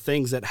with the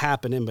things that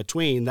happen in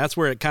between, that's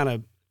where it kind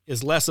of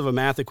is less of a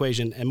math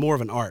equation and more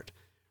of an art,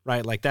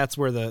 right? That's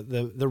where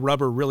the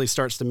rubber really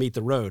starts to meet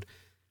the road.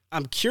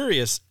 I'm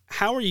curious,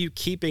 how are you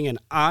keeping an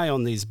eye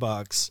on these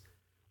bucks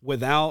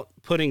without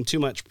putting too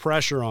much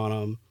pressure on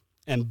them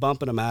and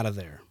bumping them out of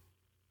there?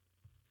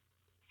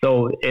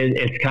 So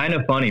it's kind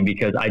of funny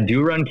because I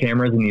do run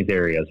cameras in these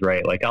areas,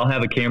 right? I'll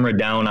have a camera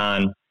down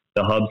on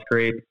the hub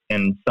scrape,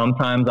 and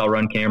sometimes I'll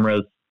run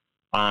cameras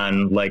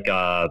on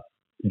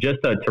just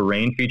a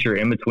terrain feature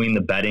in between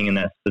the bedding and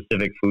that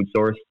specific food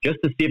source, just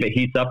to see if it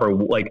heats up,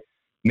 or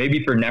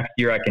maybe for next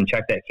year I can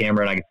check that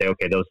camera and I can say,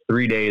 okay, those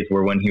 3 days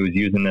were when he was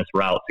using this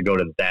route to go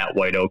to that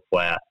white oak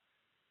flat.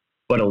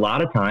 But a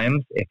lot of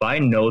times, if I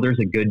know there's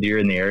a good deer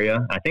in the area,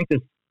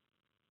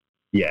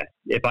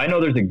 if I know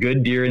there's a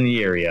good deer in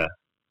the area,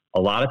 a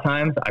lot of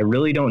times I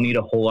really don't need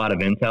a whole lot of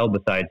intel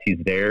besides he's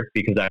there,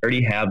 because I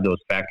already have those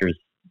factors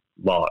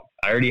logged.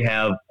 I already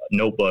have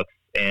notebooks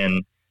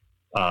and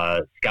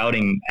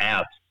scouting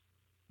apps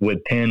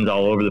with pins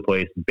all over the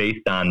place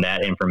based on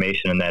that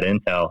information and that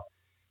intel.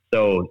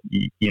 So,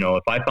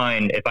 if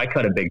I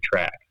cut a big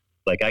track,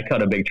 I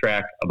cut a big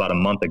track about a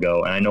month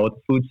ago, and I know what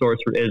the food source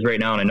is right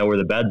now, and I know where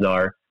the beds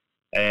are,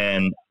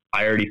 and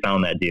I already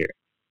found that deer.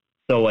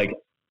 So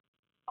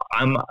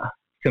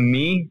to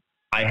me,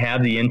 I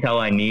have the intel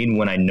I need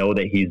when I know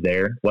that he's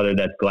there, whether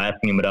that's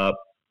glassing him up,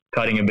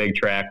 cutting a big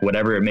track,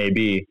 whatever it may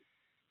be,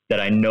 that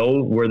I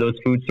know where those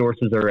food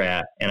sources are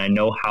at, and I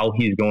know how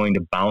he's going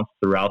to bounce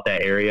throughout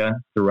that area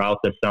throughout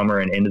the summer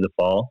and into the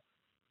fall.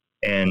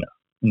 And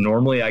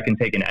normally I can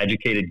take an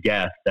educated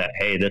guess that,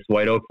 hey, this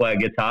white oak flat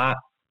gets hot.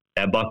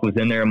 That buck was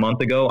in there a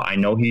month ago. I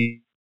know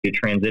he could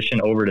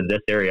transition over to this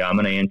area. I'm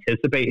going to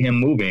anticipate him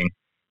moving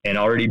and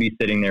already be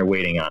sitting there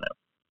waiting on him.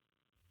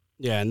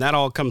 Yeah. And that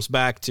all comes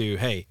back to,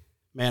 hey,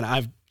 man,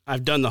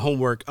 I've done the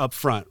homework up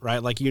front,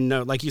 right? Like,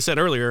 like you said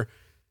earlier,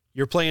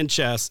 you're playing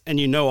chess and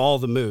you know all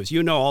the moves,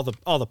 you know,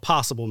 all the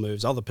possible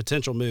moves, all the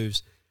potential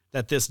moves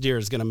that this deer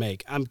is going to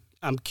make.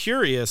 I'm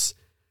curious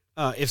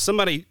if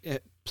somebody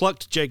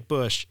plucked Jake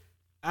Bush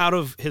out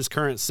of his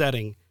current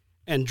setting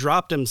and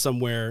dropped him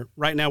somewhere.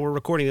 Right now we're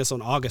recording this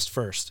on August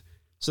 1st.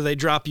 So they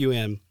drop you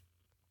in,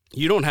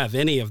 you don't have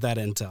any of that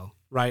intel,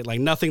 right? Like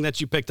nothing that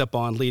you picked up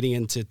on leading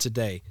into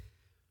today.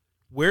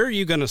 Where are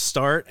you going to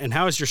start, and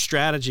how is your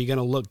strategy going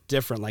to look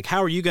different? Like,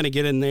 how are you going to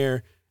get in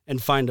there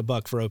and find a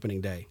buck for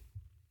opening day?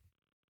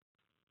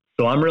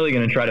 So I'm really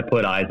going to try to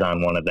put eyes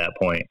on one at that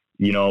point,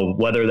 you know,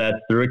 whether that's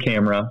through a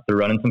camera, through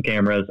running some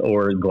cameras,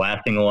 or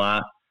glassing a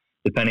lot,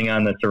 depending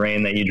on the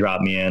terrain that you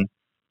drop me in.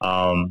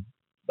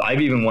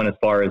 I've even went as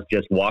far as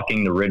just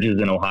walking the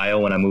ridges in Ohio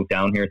when I moved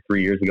down here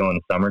 3 years ago in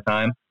the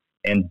summertime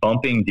and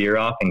bumping deer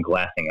off and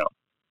glassing them.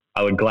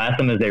 I would glass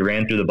them as they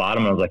ran through the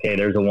bottom. And I was like, hey,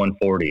 there's a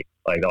 140.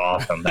 Like,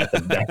 awesome. That's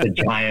a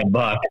giant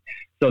buck.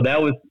 So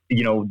that was,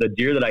 you know, the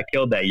deer that I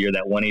killed that year,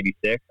 that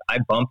 186, I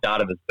bumped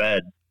out of his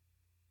bed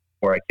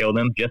where I killed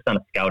him just on a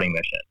scouting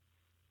mission.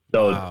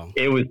 So wow.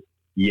 It was,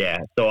 yeah.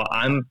 So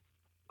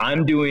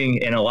I'm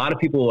doing, and a lot of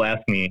people will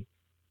ask me,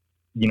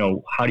 you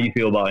know, how do you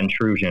feel about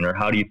intrusion, or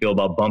how do you feel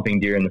about bumping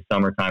deer in the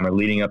summertime or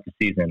leading up to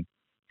season?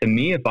 To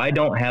me, if I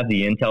don't have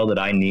the intel that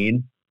I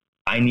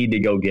need to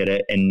go get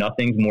it, and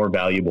nothing's more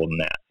valuable than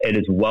that. It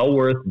is well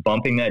worth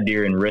bumping that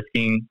deer and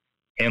risking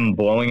him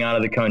blowing out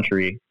of the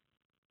country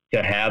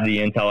to have the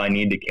intel I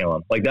need to kill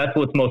him. Like, that's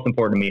what's most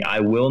important to me. I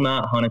will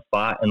not hunt a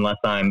spot unless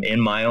I'm in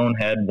my own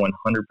head 100%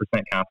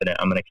 confident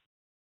I'm going to kill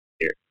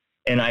deer.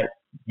 And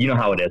you know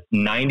how it is.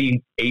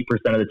 98%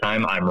 of the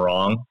time I'm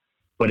wrong,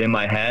 but in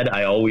my head,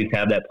 I always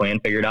have that plan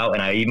figured out.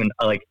 And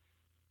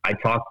I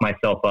talk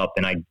myself up,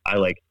 and I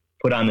like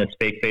put on this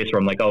fake face where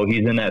I'm like, oh,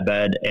 he's in that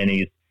bed and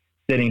he's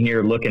sitting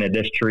here looking at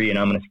this tree, and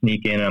I'm going to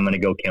sneak in and I'm going to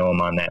go kill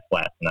him on that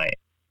flat tonight.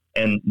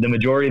 And the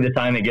majority of the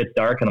time it gets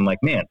dark and I'm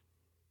like, man,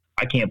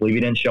 I can't believe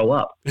he didn't show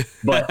up.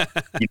 But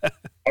you know,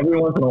 every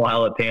once in a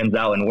while it pans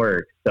out and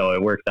works. So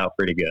it works out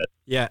pretty good.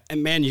 Yeah.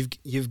 And man,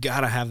 you've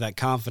got to have that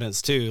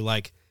confidence too.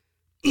 Like,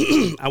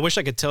 I wish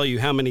I could tell you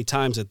how many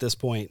times at this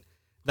point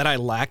that I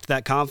lacked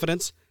that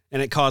confidence,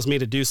 and it caused me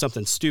to do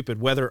something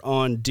stupid, whether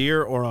on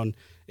deer or on,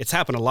 it's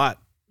happened a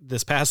lot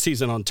this past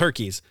season on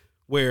turkeys,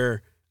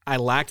 where I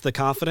lacked the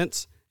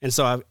confidence. And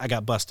so I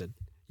got busted,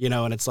 you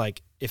know, and it's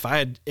like, if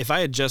I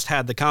had just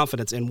had the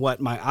confidence in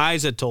what my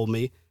eyes had told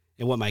me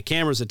and what my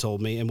cameras had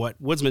told me and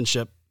what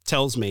woodsmanship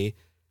tells me,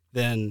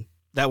 then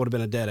that would have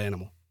been a dead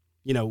animal.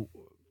 You know,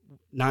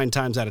 9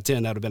 times out of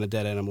 10, that would have been a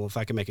dead animal if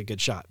I could make a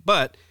good shot.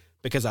 But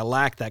because I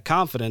lacked that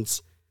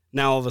confidence,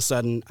 now all of a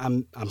sudden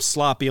I'm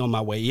sloppy on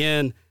my way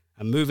in,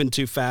 I'm moving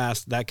too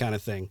fast, that kind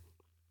of thing.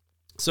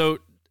 So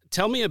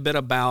tell me a bit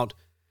about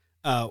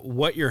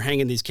what you're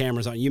hanging these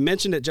cameras on. You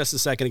mentioned it just a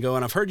second ago,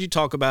 and I've heard you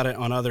talk about it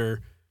on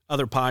other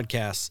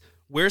podcasts.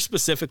 Where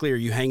specifically are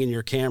you hanging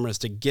your cameras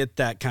to get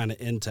that kind of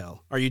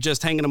intel? Are you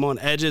just hanging them on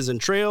edges and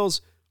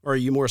trails, or are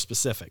you more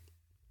specific?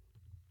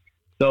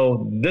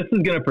 So this is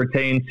going to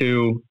pertain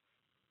to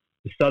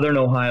Southern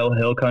Ohio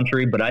hill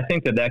country, but I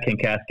think that can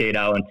cascade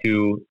out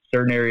into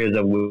certain areas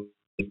of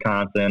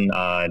Wisconsin,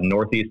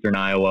 northeastern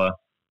Iowa.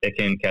 It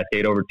can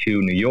cascade over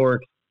to New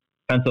York,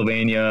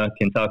 Pennsylvania,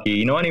 Kentucky,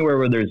 you know, anywhere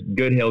where there's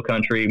good hill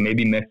country,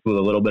 maybe mixed with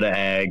a little bit of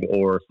ag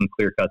or some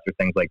clear cuts or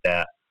things like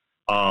that.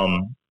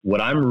 What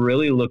I'm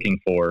really looking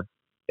for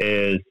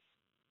is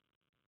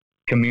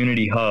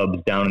community hubs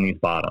down in these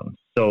bottoms.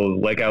 So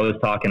like I was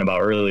talking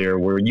about earlier,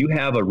 where you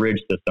have a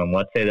ridge system,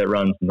 let's say that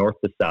runs north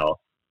to south,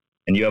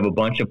 and you have a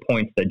bunch of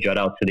points that jut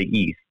out to the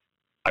east.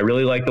 I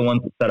really like the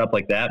ones that set up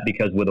like that,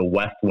 because with a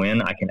west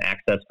wind, I can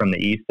access from the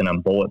east and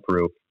I'm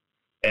bulletproof.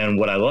 And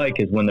what I like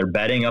is when they're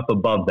bedding up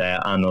above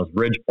that on those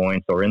ridge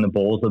points or in the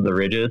bowls of the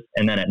ridges,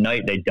 and then at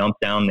night they dump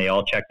down, they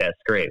all check that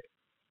scrape.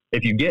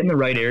 If you get in the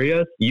right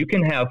areas, you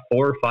can have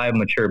 4 or 5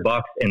 mature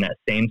bucks in that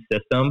same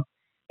system,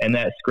 and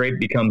that scrape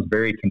becomes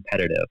very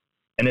competitive.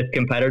 And it's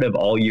competitive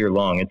all year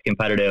long. It's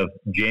competitive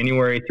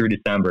January through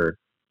December.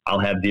 I'll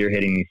have deer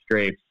hitting these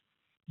scrapes.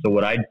 So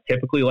what I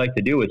typically like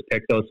to do is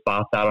pick those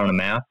spots out on a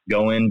map,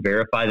 go in,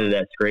 verify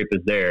that scrape is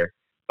there.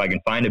 If I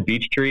can find a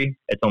beech tree,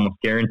 it's almost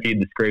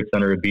guaranteed the scrape's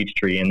under a beech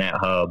tree in that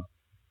hub.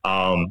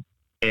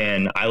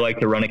 And I like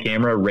to run a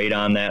camera right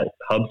on that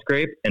hub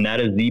scrape, and that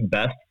is the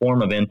best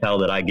form of intel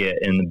that I get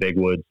in the big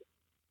woods,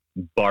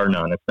 bar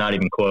none. It's not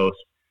even close.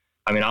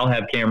 I mean, I'll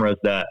have cameras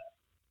that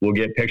will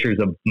get pictures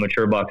of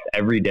mature bucks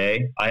every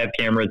day. I have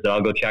cameras that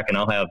I'll go check, and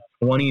I'll have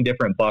 20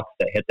 different bucks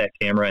that hit that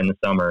camera in the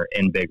summer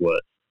in big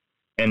woods.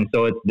 And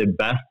so it's the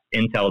best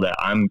intel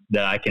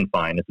that I can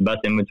find. It's the best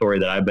inventory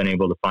that I've been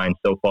able to find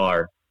so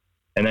far.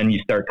 And then you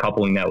start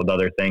coupling that with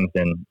other things,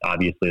 and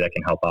obviously that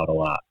can help out a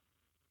lot.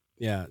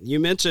 Yeah. You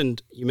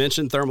mentioned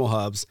thermal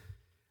hubs.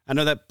 I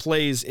know that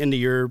plays into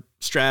your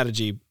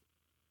strategy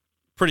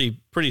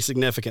pretty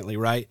significantly,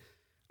 right?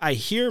 I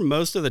hear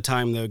most of the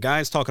time though,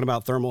 guys talking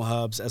about thermal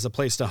hubs as a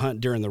place to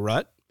hunt during the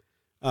rut,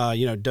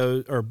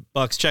 doe or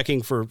bucks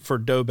checking for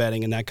doe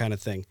bedding and that kind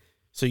of thing.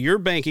 So you're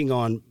banking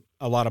on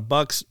a lot of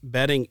bucks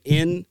bedding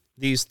in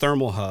these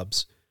thermal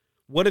hubs.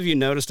 What have you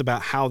noticed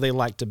about how they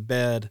like to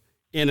bed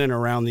in and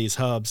around these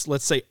hubs?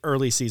 Let's say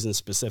early season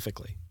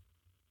specifically.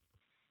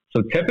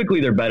 So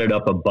typically they're bedded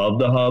up above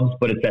the hubs,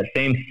 but it's that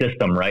same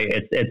system, right?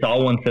 It's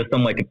all one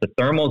system. Like if the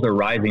thermals are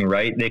rising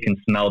right, they can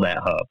smell that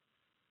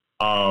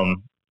hub.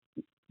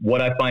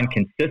 What I find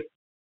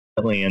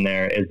consistently in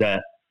there is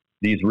that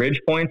these ridge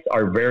points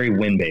are very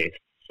wind-based.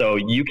 So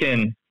you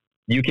can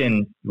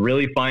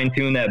really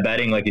fine-tune that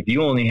bedding. Like if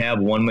you only have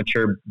one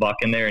mature buck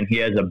in there and he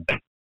has a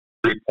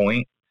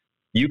point,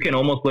 you can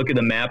almost look at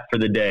the map for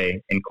the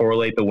day and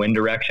correlate the wind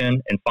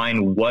direction and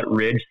find what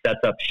ridge sets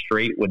up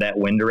straight with that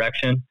wind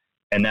direction.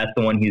 And that's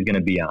the one he's going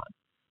to be on.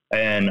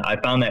 And I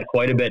found that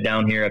quite a bit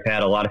down here. I've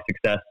had a lot of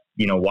success,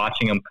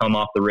 watching him come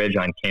off the ridge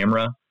on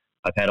camera.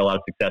 I've had a lot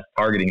of success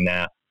targeting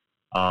that.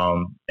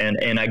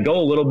 And I go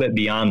a little bit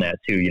beyond that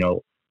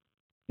too.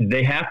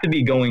 They have to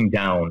be going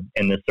down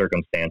in this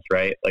circumstance,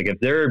 right? Like if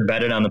they're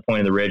bedded on the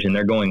point of the ridge and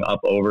they're going up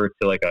over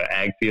to like a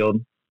ag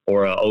field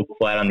or a oak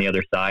flat on the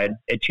other side,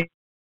 it changes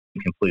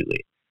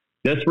completely.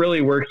 This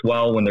really works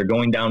well when they're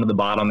going down to the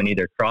bottom and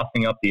either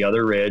crossing up the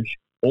other ridge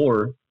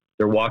or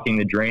they're walking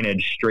the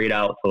drainage straight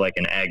out to like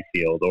an ag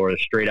field or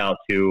straight out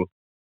to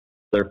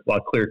their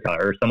clear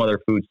cut or some other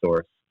food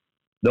source.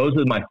 Those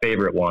are my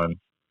favorite ones.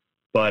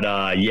 But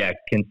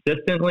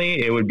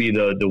consistently it would be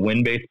the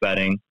wind-based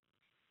bedding,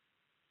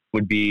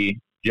 would be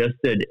just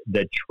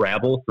the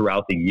travel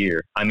throughout the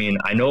year. I mean,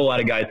 I know a lot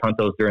of guys hunt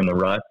those during the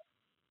rut,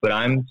 but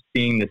I'm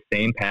seeing the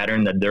same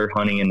pattern that they're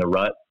hunting in the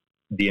rut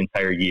the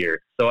entire year.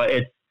 So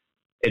it's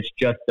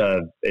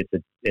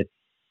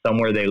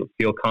somewhere they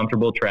feel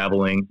comfortable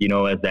traveling,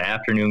 as the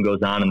afternoon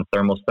goes on and the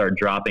thermals start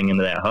dropping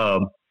into that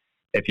hub.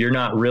 If you're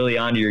not really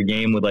onto your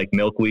game with like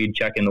milkweed,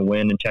 checking the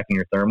wind and checking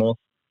your thermals,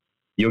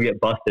 you'll get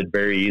busted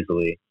very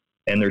easily.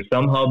 And there's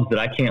some hubs that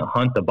I can't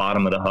hunt the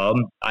bottom of the hub.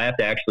 I have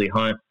to actually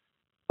hunt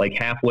like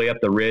halfway up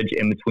the ridge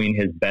in between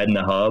his bed and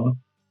the hub.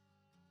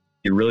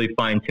 You're really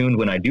fine-tuned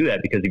when I do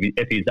that, because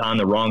if he's on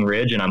the wrong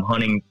ridge and I'm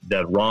hunting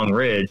the wrong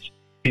ridge,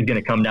 he's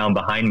going to come down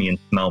behind me and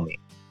smell me.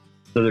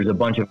 So there's a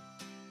bunch of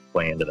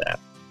play into that.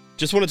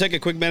 Just want to take a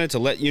quick minute to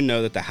let you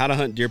know that the How to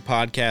Hunt Deer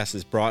podcast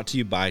is brought to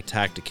you by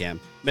Tactacam,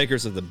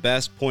 makers of the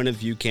best point of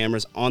view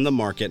cameras on the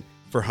market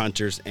for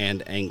hunters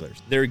and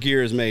anglers. Their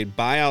gear is made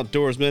by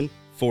outdoorsmen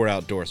for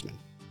outdoorsmen.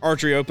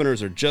 Archery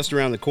openers are just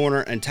around the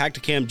corner, and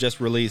Tactacam just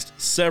released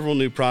several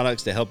new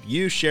products to help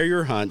you share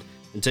your hunt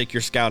and take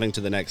your scouting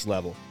to the next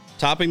level.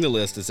 Topping the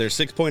list is their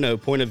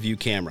 6.0 point of view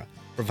camera,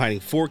 providing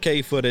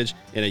 4K footage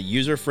in a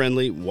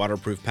user-friendly,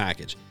 waterproof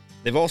package.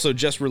 They've also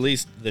just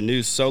released the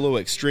new Solo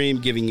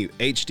Extreme, giving you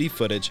HD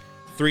footage,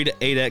 3 to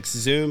 8x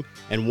zoom,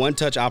 and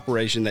one-touch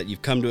operation that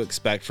you've come to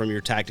expect from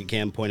your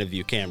Tactacam point of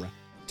view camera.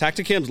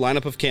 Tactacam's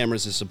lineup of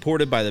cameras is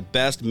supported by the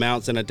best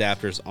mounts and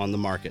adapters on the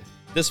market.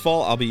 This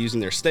fall, I'll be using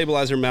their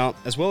stabilizer mount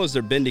as well as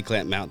their bendy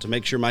clamp mount to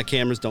make sure my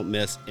cameras don't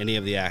miss any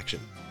of the action.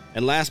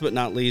 And last but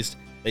not least,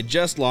 they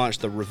just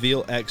launched the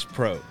Reveal X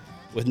Pro.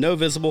 With no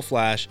visible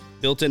flash,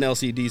 built-in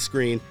LCD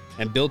screen,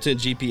 and built-in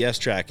GPS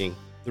tracking,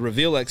 the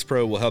Reveal X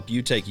Pro will help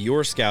you take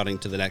your scouting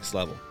to the next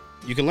level.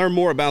 You can learn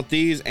more about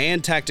these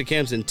and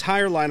Tactacam's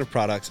entire line of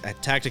products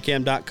at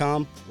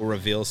Tactacam.com or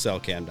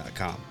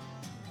RevealCellCam.com.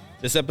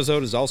 This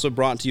episode is also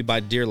brought to you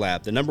by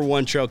DeerLab, the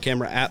 #1 trail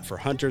camera app for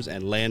hunters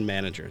and land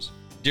managers.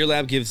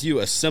 DeerLab gives you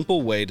a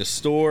simple way to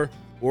store,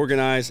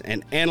 organize,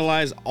 and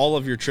analyze all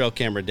of your trail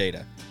camera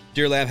data.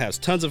 DeerLab has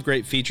tons of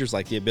great features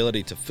like the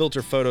ability to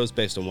filter photos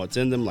based on what's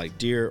in them, like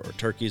deer or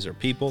turkeys or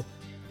people.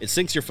 It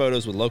syncs your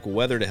photos with local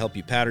weather to help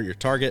you pattern your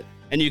target,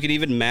 and you can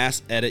even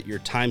mass edit your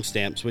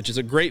timestamps, which is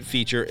a great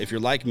feature if you're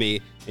like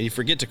me and you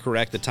forget to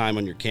correct the time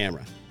on your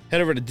camera.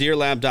 Head over to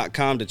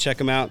DeerLab.com to check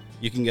them out.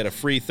 You can get a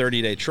free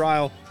 30-day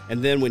trial,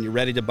 and then when you're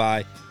ready to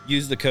buy,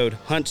 use the code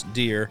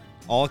HUNTDEER,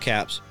 all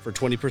caps, for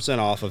 20%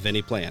 off of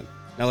any plan.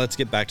 Now let's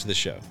get back to the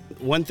show.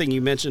 One thing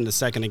you mentioned a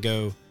second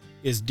ago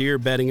is deer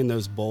bedding in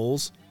those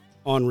bowls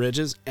on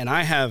ridges, and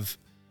I have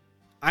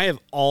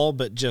all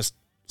but just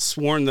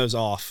sworn those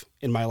off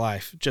in my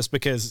life, just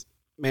because,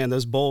 man,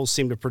 those bowls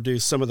seem to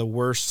produce some of the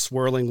worst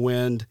swirling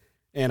wind,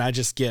 and I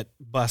just get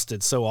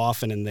busted so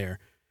often in there.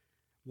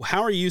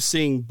 How are you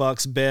seeing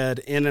bucks bed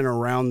in and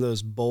around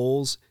those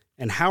bowls,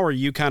 and how are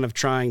you kind of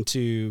trying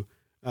to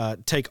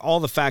take all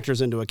the factors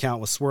into account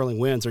with swirling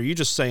winds? Or are you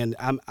just saying,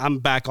 I'm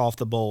back off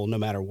the bowl no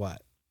matter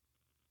what?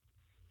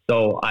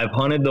 So I've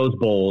hunted those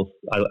bowls.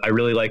 I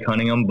really like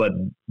hunting them, but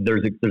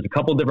there's a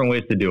couple different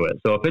ways to do it.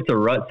 So if it's a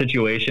rut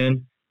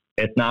situation,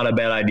 it's not a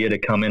bad idea to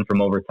come in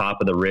from over top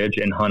of the ridge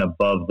and hunt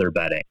above their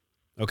bedding.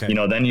 Okay.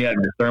 Then you have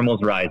your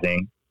thermals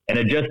rising. And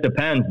it just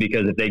depends,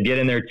 because if they get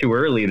in there too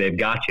early, they've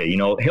got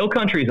you. Hill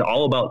country is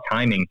all about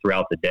timing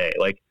throughout the day.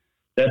 Like,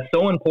 that's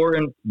so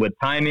important with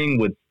timing,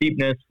 with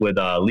steepness, with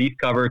leaf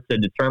cover to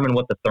determine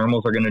what the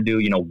thermals are going to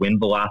do, wind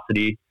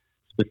velocity,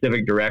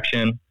 specific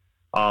direction.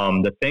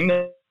 The thing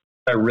that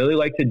I really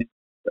like to do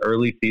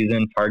early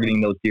season, targeting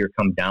those deer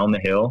come down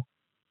the hill,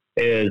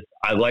 is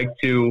I like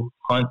to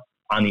hunt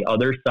on the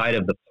other side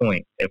of the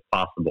point if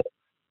possible.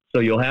 So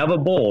you'll have a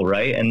bowl,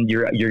 right? And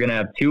you're going to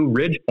have two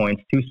ridge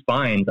points, two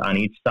spines on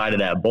each side of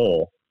that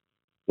bowl.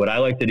 What I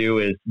like to do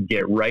is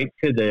get right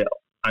to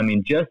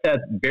just at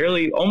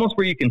barely almost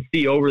where you can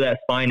see over that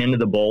spine into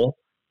the bowl,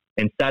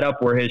 and set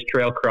up where his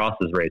trail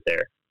crosses right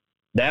there.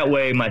 That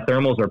way my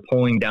thermals are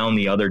pulling down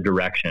the other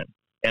direction.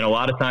 And a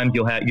lot of times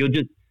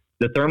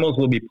the thermals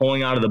will be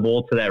pulling out of the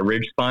bowl to that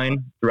ridge spine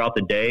throughout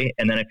the day.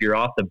 And then if you're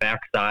off the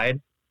back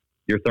side,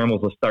 your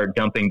thermals will start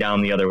dumping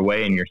down the other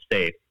way, and you're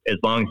safe, as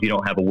long as you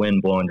don't have a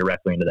wind blowing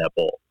directly into that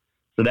bowl.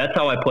 So that's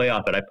how I play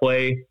off it. I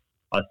play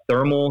a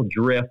thermal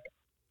drift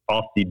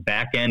off the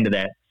back end of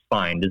that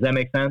spine. Does that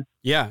make sense?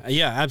 Yeah,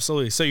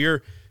 absolutely. So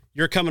you're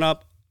coming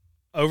up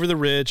over the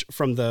ridge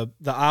from the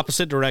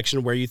opposite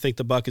direction where you think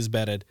the buck is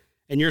bedded,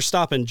 and you're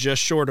stopping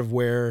just short of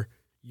where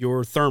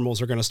your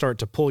thermals are going to start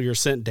to pull your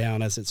scent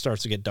down as it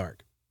starts to get dark.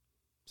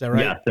 Is that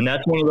right? Yes, and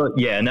that's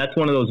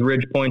one of those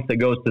ridge points that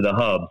goes to the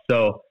hub.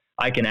 So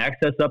I can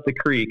access up the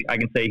creek. I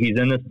can say he's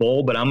in this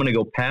bowl, but I'm going to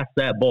go past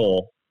that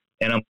bowl,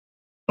 and I'm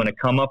going to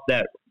come up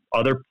that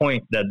other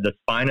point, the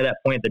spine of that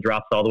point that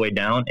drops all the way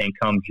down, and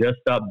come just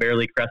up,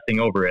 barely cresting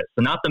over it.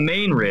 So not the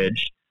main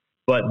ridge,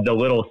 but the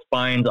little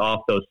spines off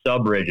those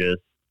sub ridges,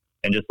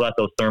 and just let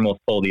those thermals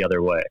pull the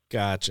other way.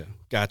 Gotcha.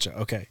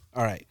 Okay.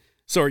 All right.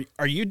 So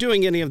are you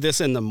doing any of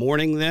this in the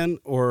morning then,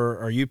 or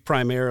are you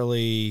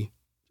primarily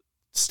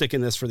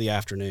sticking this for the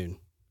afternoon?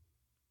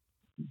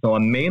 So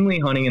I'm mainly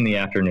hunting in the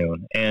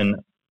afternoon, and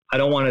I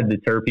don't want to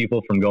deter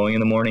people from going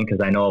in the morning,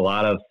 because I know a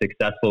lot of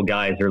successful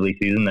guys early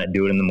season that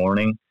do it in the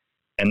morning,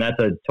 and that's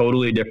a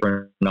totally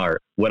different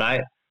art.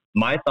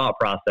 My thought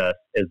process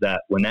is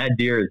that when that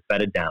deer is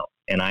bedded down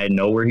and I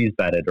know where he's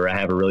bedded, or I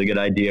have a really good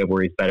idea of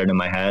where he's bedded in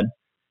my head,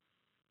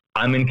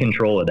 I'm in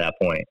control at that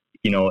point.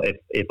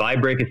 If I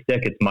break a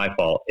stick, it's my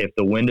fault. If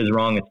the wind is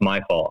wrong, it's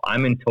my fault.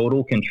 I'm in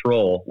total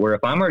control, where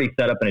if I'm already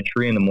set up in a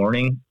tree in the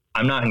morning,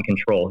 I'm not in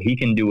control. He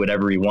can do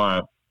whatever he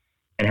wants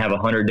and have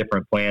 100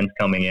 different plans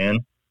coming in.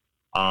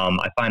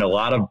 I find a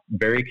lot of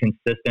very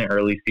consistent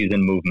early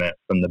season movement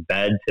from the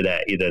bed to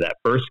either that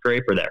first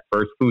scrape or that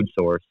first food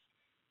source.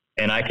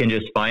 And I can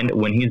just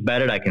when he's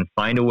bedded, I can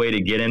find a way to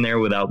get in there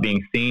without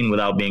being seen,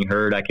 without being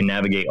heard. I can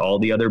navigate all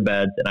the other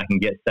beds, and I can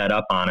get set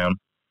up on him.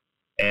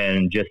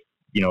 And just,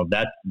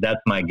 that's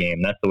my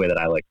game. That's the way that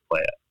I like to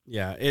play it.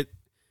 Yeah.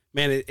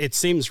 It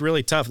seems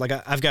really tough. Like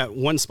I've got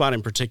one spot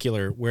in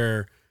particular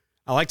where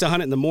I like to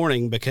hunt it in the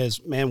morning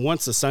because, man,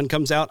 once the sun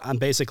comes out, I'm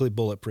basically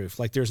bulletproof.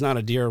 Like there's not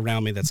a deer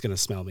around me that's going to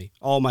smell me.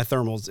 All my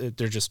thermals,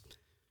 they're just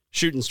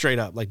shooting straight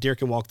up. Like deer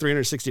can walk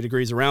 360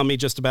 degrees around me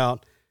just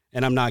about,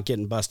 and I'm not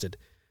getting busted.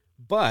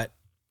 But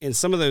in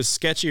some of those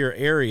sketchier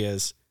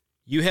areas,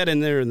 you head in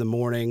there in the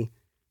morning,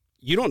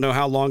 you don't know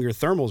how long your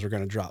thermals are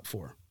going to drop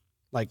for.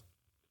 Like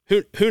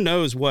who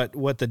knows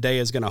what the day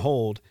is going to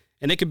hold.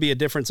 And it could be a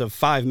difference of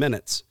 5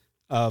 minutes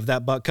of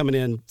that buck coming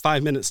in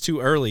 5 minutes too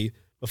early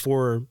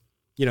before,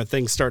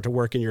 things start to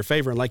work in your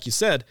favor. And like you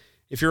said,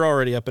 if you're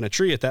already up in a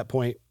tree at that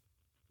point,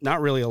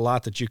 not really a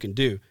lot that you can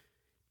do.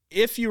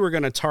 If you were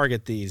going to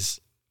target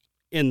these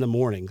in the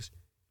mornings,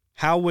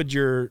 how would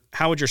your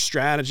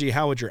strategy,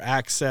 how would your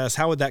access,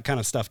 how would that kind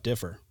of stuff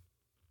differ?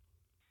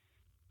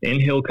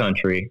 In hill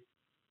country,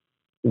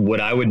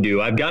 what I would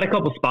do, I've got a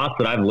couple spots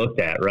that I've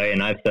looked at, right?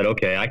 And I've said,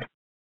 okay, I come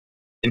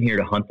in here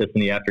to hunt this in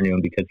the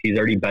afternoon because he's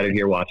already bedded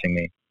here watching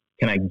me.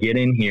 Can I get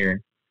in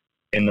here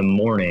in the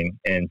morning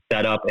and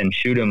set up and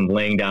shoot him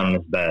laying down on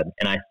his bed?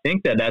 And I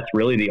think that that's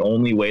really the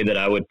only way that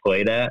I would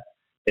play that,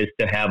 is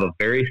to have a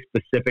very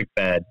specific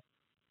bed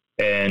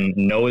and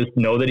know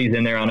that he's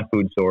in there on a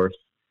food source,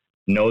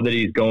 know that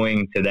he's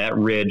going to that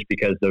ridge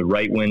because the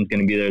right wind's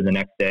going to be there the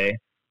next day.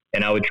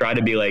 And I would try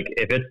to be like,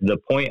 if it's the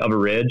point of a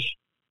ridge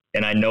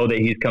and I know that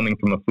he's coming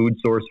from a food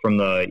source from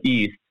the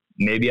east,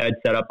 maybe I'd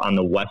set up on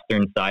the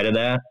western side of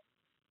that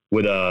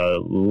with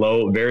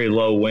a very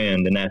low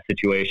wind in that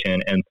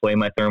situation, and play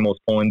my thermals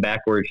pulling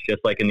backwards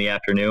just like in the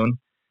afternoon,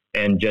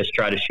 and just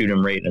try to shoot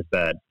him right in his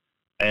bed.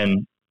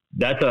 And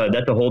that's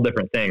a whole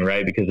different thing,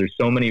 right? Because there's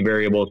so many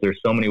variables. There's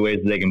so many ways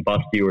that they can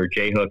bust you or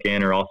J-hook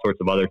in or all sorts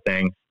of other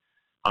things.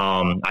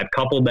 I've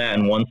coupled that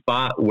in one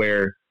spot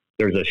where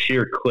there's a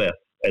sheer cliff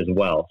as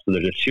well. So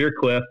there's a sheer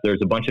cliff. There's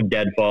a bunch of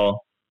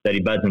deadfall that he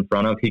beds in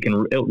front of. He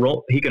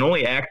can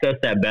only access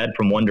that bed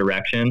from one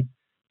direction.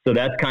 So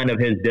that's kind of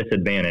his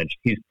disadvantage.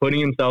 He's putting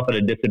himself at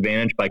a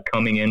disadvantage by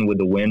coming in with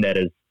the wind that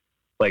is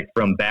like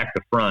from back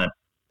to front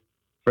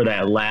for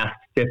that last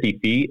 50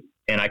 feet.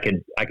 And I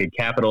could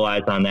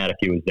capitalize on that if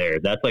he was there.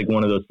 That's like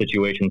one of those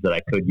situations that I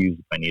could use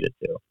if I needed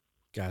to.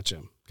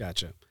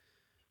 Gotcha.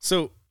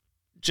 So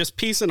just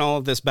piecing all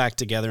of this back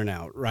together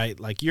now, right?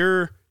 Like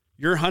you're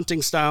your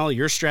hunting style,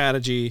 your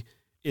strategy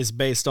is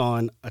based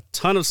on a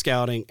ton of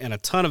scouting and a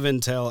ton of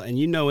intel, and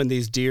in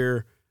these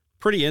deer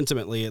pretty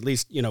intimately, at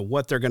least,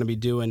 what they're going to be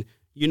doing.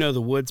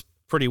 The woods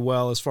pretty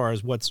well as far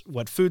as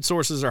what food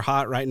sources are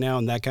hot right now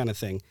and that kind of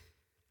thing.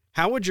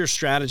 How would your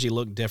strategy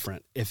look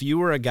different if you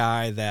were a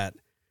guy that,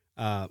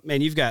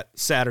 you've got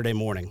Saturday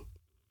morning?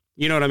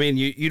 You know what I mean?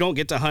 You don't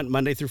get to hunt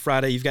Monday through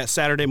Friday. You've got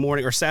Saturday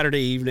morning or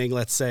Saturday evening,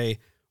 let's say,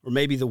 or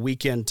maybe the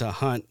weekend to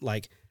hunt.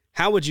 Like,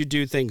 how would you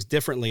do things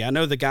differently? I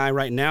know the guy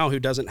right now who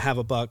doesn't have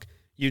a buck,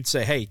 you'd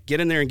say, hey, get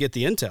in there and get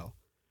the intel,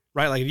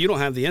 right? Like, if you don't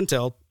have the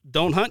intel,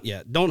 don't hunt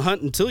yet. Don't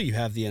hunt until you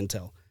have the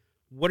intel.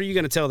 What are you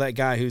going to tell that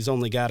guy who's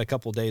only got a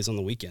couple days on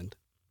the weekend?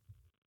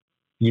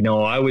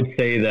 I would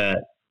say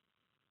that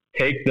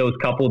take those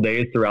couple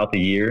days throughout the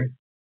year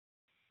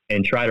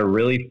and try to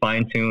really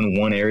fine tune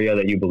one area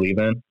that you believe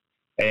in.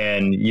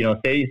 And,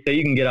 say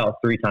you can get out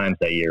 3 times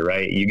that year,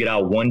 right? You get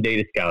out one day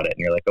to scout it and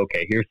you're like,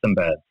 okay, here's some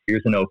beds.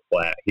 Here's an oak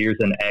flat. Here's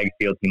an ag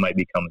field you might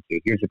be coming to.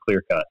 Here's a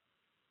clear cut.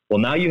 Well,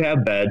 now you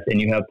have beds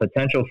and you have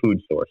potential food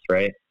source,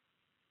 right?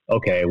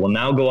 Okay, well,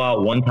 now go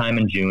out one time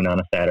in June on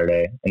a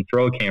Saturday and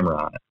throw a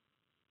camera on it.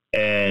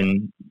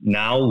 And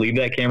now leave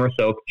that camera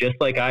soaked just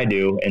like I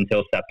do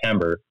until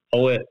September.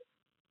 Pull it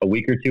a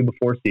week or two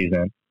before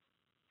season.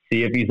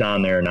 See if he's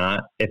on there or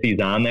not. If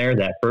he's on there,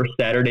 that first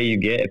Saturday you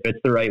get, if it's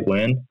the right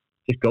wind,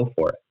 just go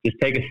for it. Just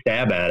take a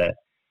stab at it.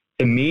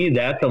 To me,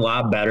 that's a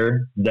lot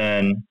better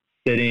than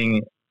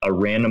sitting a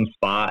random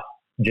spot,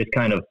 just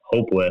kind of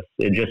hopeless.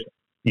 It just,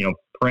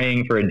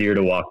 praying for a deer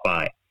to walk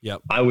by.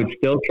 Yep. I would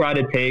still try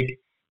to take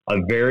a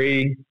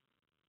very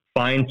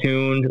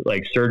fine-tuned,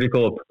 like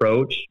surgical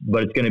approach,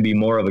 but it's going to be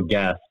more of a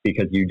guess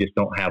because you just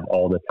don't have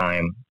all the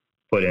time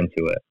put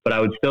into it. But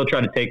I would still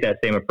try to take that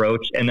same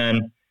approach. And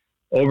then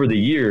over the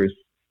years,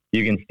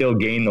 you can still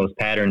gain those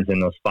patterns in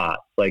those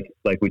spots. Like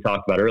we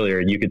talked about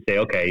earlier, you could say,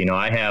 okay,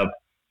 I have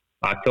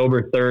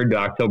October 3rd to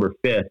October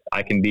 5th,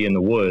 I can be in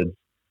the woods.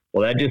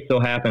 Well, that just so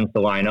happens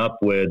to line up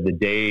with the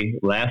day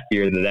last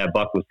year that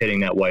buck was hitting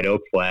that white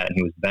oak flat and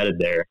he was bedded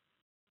there.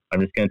 I'm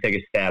just going to take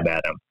a stab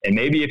at him. And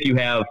maybe if you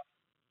have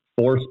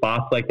 4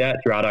 spots like that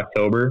throughout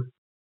October,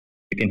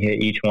 you can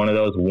hit each one of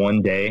those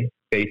one day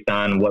based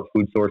on what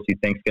food source you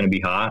think is going to be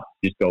hot.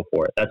 Just go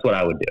for it. That's what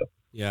I would do.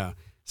 Yeah.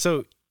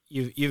 So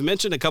you've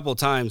mentioned a couple of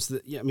times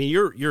that,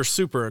 you're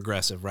super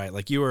aggressive, right?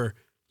 Like you are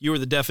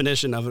the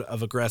definition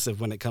of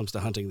aggressive when it comes to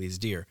hunting these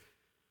deer.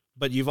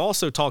 But you've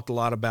also talked a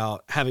lot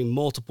about having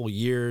multiple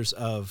years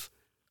of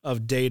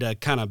data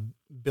kind of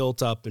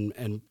built up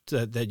and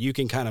that you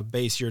can kind of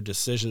base your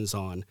decisions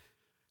on.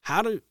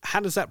 How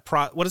does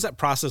that what does that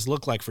process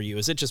look like for you?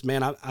 Is it just,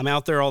 man, I'm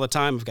out there all the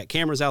time. I've got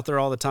cameras out there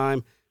all the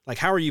time. Like,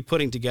 how are you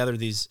putting together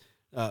these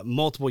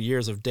multiple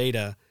years of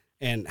data,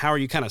 and how are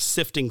you kind of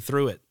sifting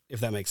through it,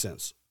 if that makes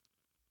sense?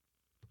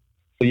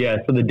 So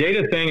the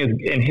data thing is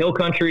in hill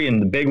country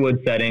and the big wood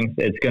settings,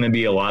 it's going to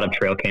be a lot of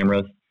trail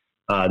cameras.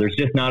 There's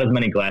just not as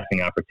many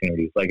glassing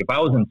opportunities. Like if I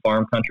was in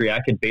farm country, I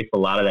could base a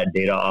lot of that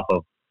data off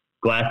of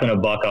glassing a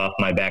buck off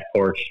my back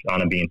porch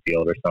on a bean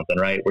field or something,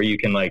 right? Where you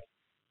can like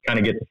kind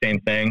of get the same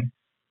thing.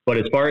 But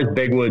as far as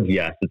big woods,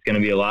 yes, it's going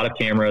to be a lot of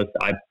cameras.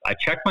 I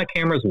check my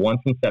cameras once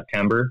in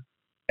September,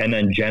 and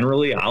then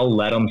generally I'll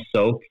let them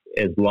soak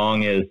as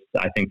long as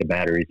I think the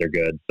batteries are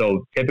good.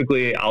 So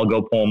typically I'll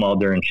go pull them all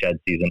during shed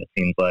season, it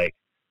seems like.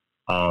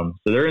 So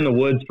they're in the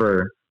woods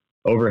for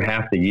over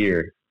half the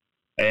year.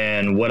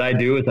 And what I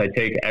do is I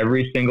take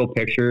every single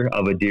picture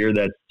of a deer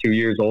that's 2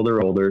 years old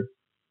or older,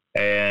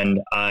 and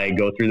I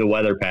go through the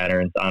weather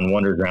patterns on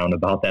Wonderground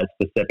about that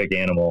specific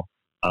animal.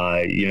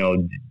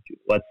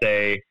 Let's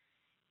say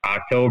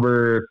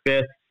October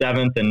 5th,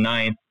 7th, and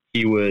 9th,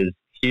 he was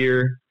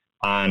here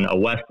on a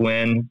west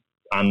wind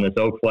on this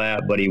oak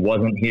flat, but he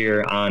wasn't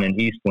here on an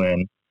east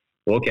wind.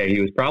 Well, okay,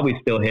 he was probably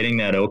still hitting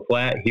that oak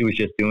flat. He was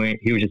just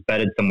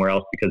bedded somewhere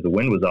else because the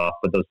wind was off.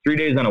 But those 3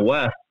 days on a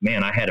west,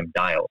 man, I had him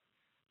dialed.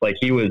 Like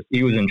he was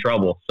in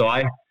trouble. So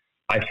I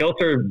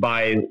filter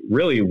by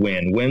really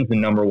wind. Wind's the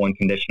number one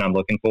condition I'm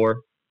looking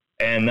for.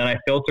 And then I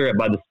filter it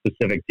by the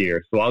specific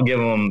deer. So I'll give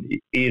them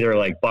either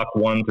like buck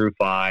 1 through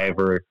 5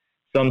 or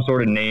some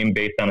sort of name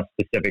based on a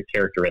specific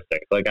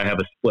characteristic. Like I have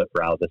a split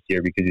brow this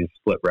year because he's a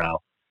split brow.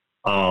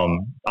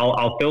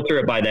 I'll filter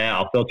it by that.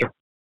 I'll filter,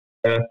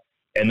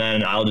 and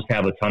then I'll just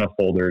have a ton of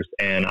folders,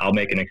 and I'll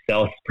make an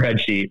Excel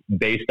spreadsheet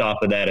based off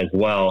of that as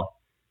well.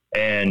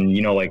 And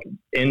like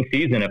in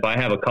season, if I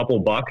have a couple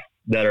bucks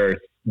that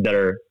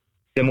are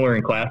similar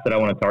in class that I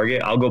want to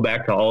target, I'll go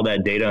back to all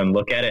that data and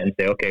look at it and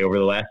say, okay, over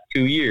the last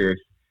 2 years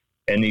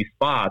in these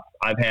spots,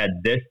 I've had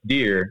this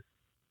deer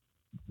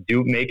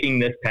making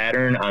this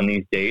pattern on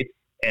these dates,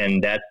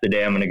 and that's the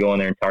day I'm going to go in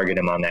there and target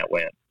him on that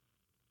win.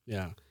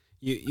 Yeah.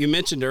 You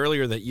mentioned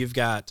earlier that you've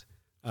got,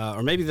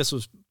 or maybe this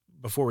was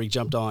before we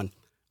jumped on,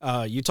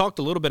 you talked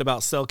a little bit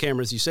about cell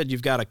cameras. You said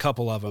you've got a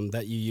couple of them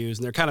that you use,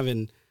 and they're kind of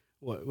in,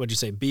 what'd you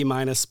say,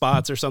 B-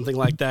 spots or something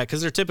like that,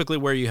 because they're typically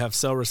where you have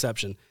cell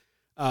reception.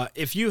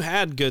 If you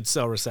had good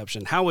cell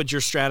reception, how would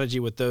your strategy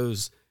with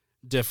those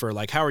differ?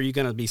 Like, how are you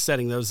going to be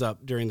setting those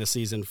up during the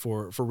season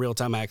for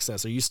real-time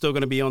access? Are you still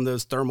going to be on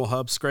those thermal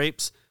hub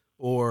scrapes,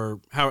 or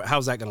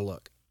how's that going to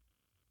look?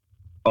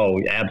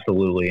 Oh,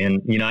 absolutely.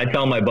 And, I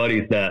tell my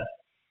buddies that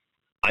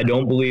I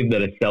don't believe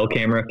that a cell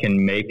camera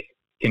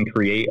can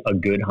create a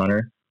good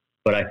hunter,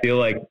 but I feel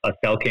like a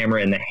cell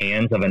camera in the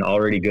hands of an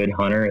already good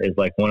hunter is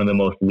like one of the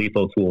most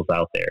lethal tools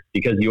out there,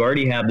 because you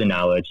already have the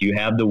knowledge, you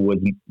have the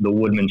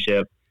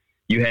woodmanship,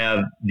 you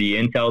have the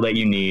intel that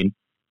you need.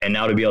 And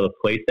now to be able to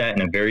place that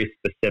in a very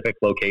specific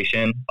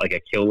location, like a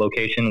kill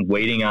location,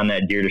 waiting on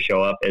that deer to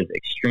show up is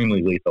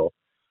extremely lethal.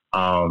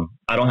 I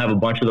don't have a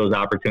bunch of those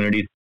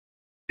opportunities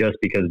just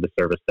because of the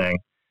service thing.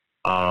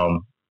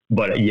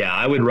 But yeah,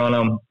 I would run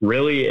them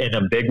really in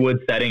a big wood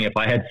setting. If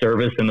I had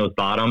service in those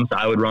bottoms,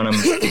 I would run them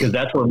because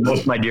that's where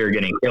most of my deer are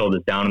getting killed,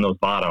 is down in those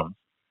bottoms.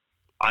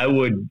 I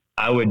would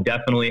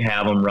definitely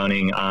have them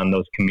running on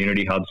those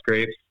community hub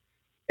scrapes.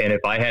 And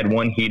if I had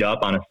one heat up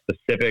on a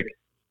specific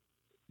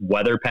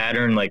weather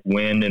pattern, like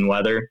wind and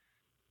weather,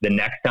 the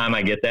next time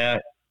I get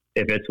that,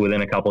 if it's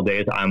within a couple of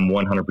days, I'm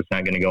 100%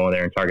 going to go in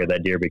there and target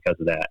that deer because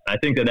of that. I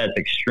think that that's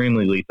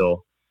extremely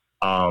lethal.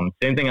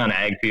 Same thing on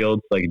ag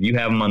fields. Like if you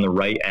have them on the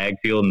right ag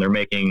field and they're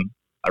making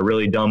a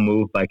really dumb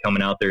move by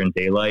coming out there in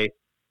daylight,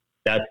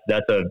 that's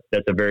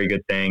a very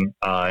good thing.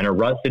 In a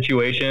rut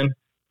situation,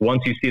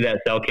 once you see that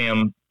cell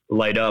cam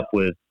light up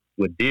with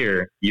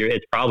deer,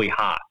 it's probably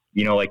hot.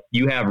 Like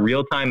you have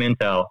real-time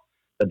intel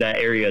that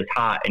area is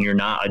hot and you're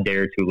not a day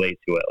or two late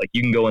to it. Like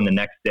you can go in the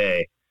next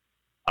day.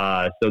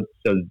 So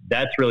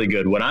that's really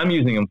good. What I'm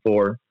using them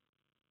for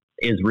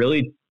is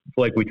really,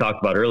 like we talked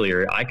about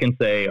earlier, I can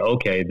say,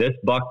 okay, this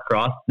buck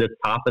crossed the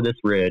top of this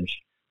ridge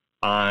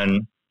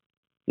on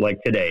like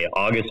today,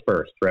 August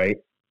 1st, right?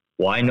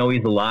 Well, I know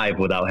he's alive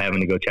without having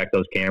to go check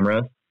those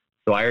cameras.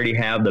 So I already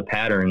have the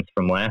patterns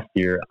from last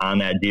year on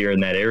that deer in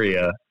that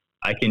area.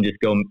 I can just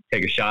go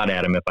take a shot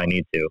at him if I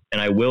need to. And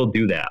I will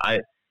do that.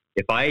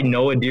 If I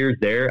know a deer's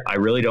there, I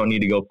really don't need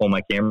to go pull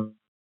my camera.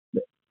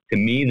 To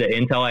me, the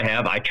intel I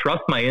have, I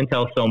trust my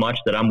intel so much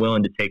that I'm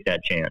willing to take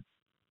that chance.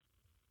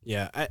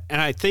 Yeah.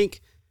 I think,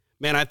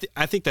 man,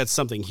 I think that's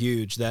something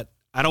huge that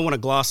I don't want to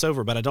gloss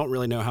over, but I don't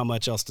really know how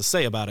much else to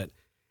say about it.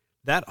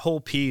 That whole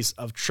piece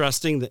of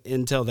trusting the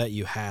intel that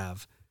you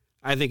have,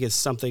 I think is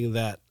something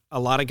that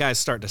a lot of guys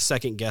start to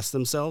second guess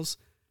themselves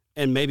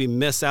and maybe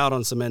miss out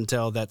on some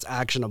intel that's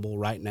actionable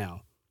right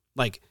now.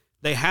 Like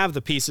they have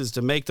the pieces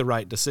to make the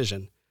right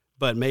decision,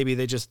 but maybe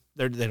they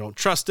don't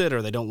trust it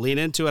or they don't lean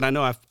into it. I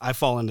know I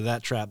fall into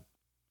that trap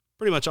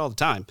pretty much all the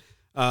time.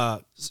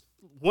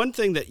 One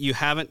thing that you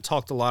haven't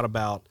talked a lot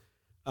about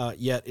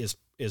yet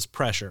is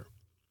pressure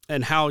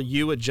and how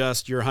you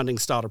adjust your hunting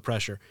style to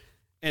pressure.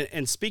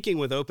 And speaking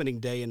with opening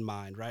day in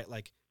mind, right?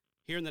 Like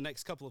here in the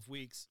next couple of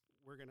weeks,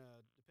 we're going to,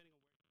 depending on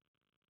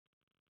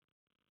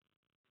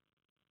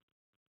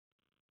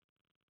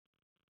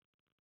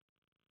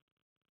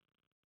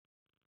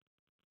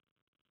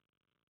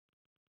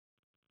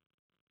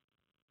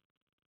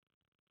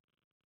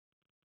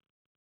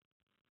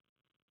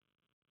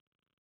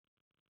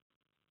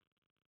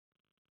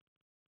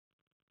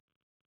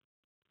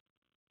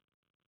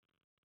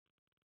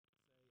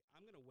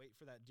I'm going to wait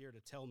for that deer to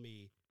tell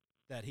me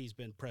that he's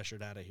been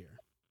pressured out of here.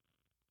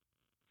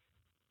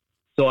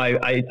 So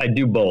I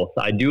do both.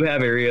 I do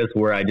have areas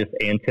where I just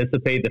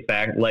anticipate the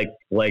fact,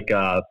 like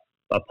a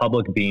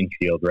public bean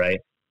field, right?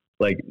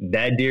 Like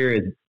that deer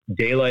is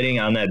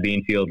daylighting on that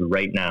bean field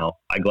right now.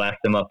 I glassed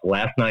him up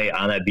last night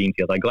on that bean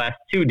field. I glassed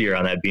 2 deer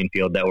on that bean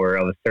field that were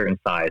of a certain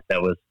size.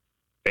 That was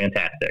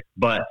fantastic.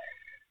 But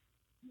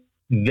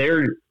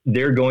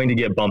they're going to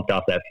get bumped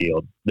off that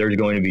field. There's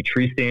going to be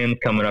tree stands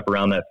coming up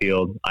around that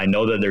field. I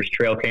know that there's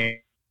trail cam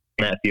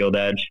on that field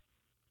edge.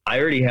 I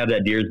already have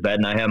that deer's bed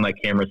and I have my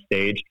camera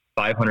staged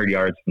 500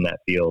 yards from that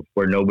field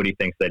where nobody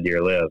thinks that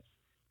deer lives.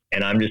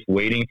 And I'm just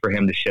waiting for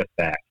him to shift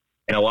back.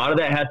 And a lot of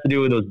that has to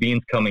do with those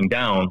beans coming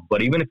down.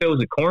 But even if it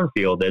was a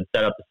cornfield, it's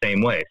set up the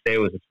same way. Say it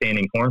was a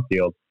standing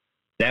cornfield,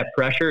 that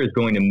pressure is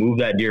going to move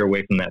that deer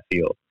away from that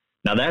field.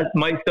 Now that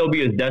might still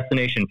be his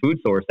destination food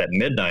source at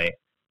midnight,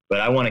 but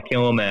I want to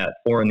kill him at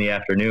 4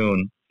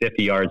 p.m,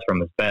 50 yards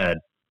from his bed.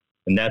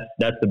 And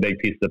that's the big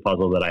piece of the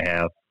puzzle that I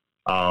have.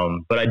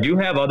 But I do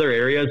have other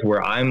areas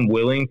where I'm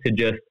willing to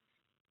just,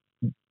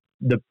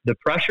 the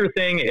pressure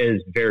thing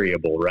is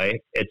variable, right?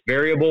 It's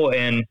variable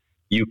and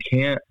you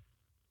can't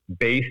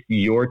base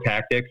your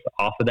tactics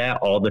off of that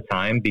all the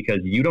time because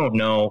you don't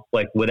know,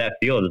 like with that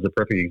field is a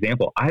perfect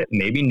example.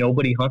 Maybe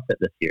nobody hunts it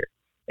this year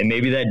and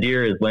maybe that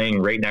deer is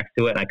laying right next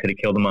to it and I could have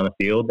killed him on the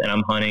field and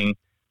I'm hunting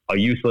a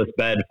useless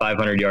bed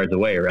 500 yards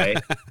away, right?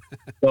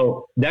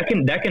 So that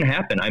can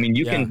happen. I mean,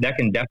 that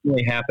can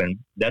definitely happen.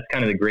 That's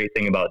kind of the great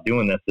thing about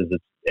doing this is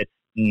it's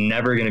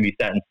never going to be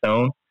set in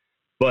stone.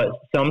 But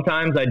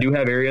sometimes I do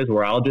have areas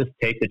where I'll just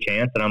take the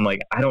chance and I'm like,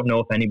 I don't know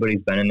if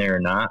anybody's been in there or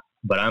not,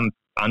 but I'm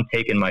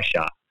taking my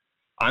shot.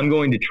 I'm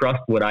going to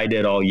trust what I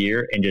did all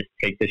year and just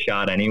take the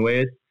shot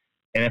anyways.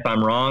 And if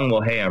I'm wrong,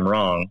 well, hey, I'm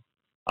wrong.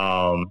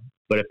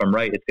 But if I'm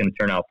right, it's going to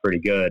turn out pretty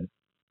good.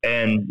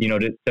 And,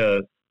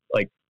 to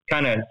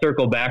kind of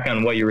circle back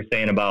on what you were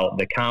saying about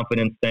the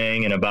confidence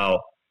thing and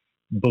about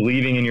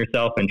believing in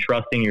yourself and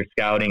trusting your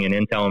scouting and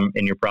intel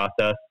in your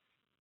process.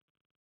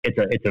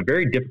 It's a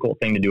very difficult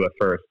thing to do at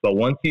first, but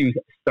once you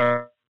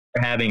start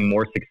having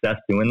more success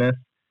doing this,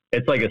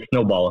 it's like a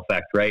snowball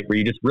effect, right? Where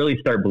you just really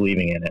start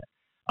believing in it.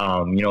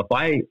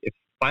 If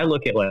I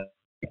look at like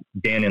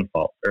Dan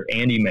Infalt or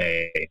Andy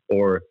May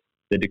or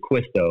the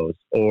DeQuistos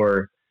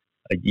or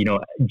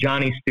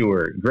Johnny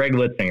Stewart, Greg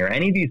Litzinger,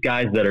 any of these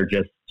guys that are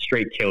just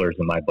straight killers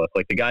in my book,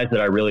 like the guys that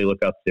I really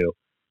look up to,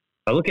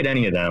 I look at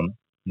any of them,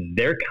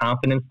 their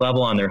confidence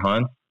level on their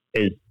hunts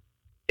is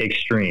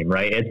extreme,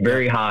 right? It's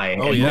very high.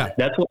 Oh, yeah.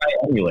 That's what I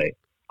emulate.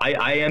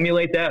 I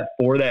emulate that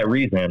for that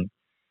reason.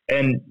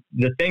 And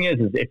the thing is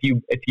if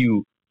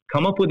you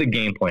come up with a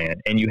game plan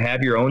and you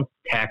have your own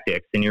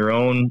tactics and your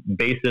own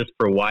basis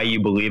for why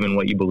you believe in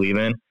what you believe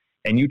in,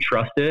 and you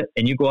trust it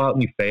and you go out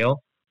and you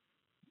fail,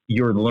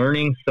 you're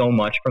learning so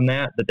much from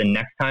that the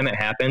next time it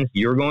happens,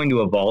 you're going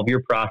to evolve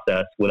your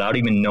process without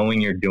even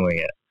knowing you're doing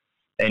it.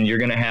 And you're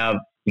going to have,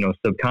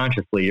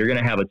 subconsciously, you're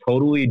going to have a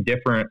totally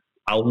different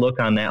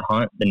outlook on that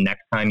hunt the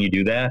next time you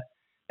do that.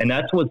 And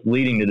that's what's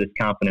leading to this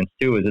confidence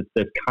too, is it's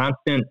this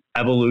constant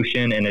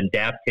evolution and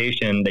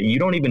adaptation that you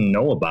don't even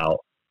know about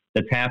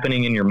that's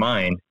happening in your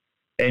mind.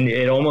 And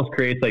it almost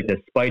creates like this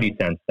spidey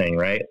sense thing,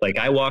 right? Like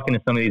I walk into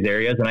some of these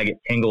areas and I get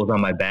tingles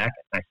on my back.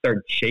 And I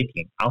start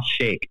shaking. I'll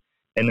shake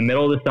in the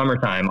middle of the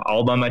summertime,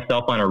 all by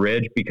myself on a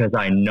ridge, because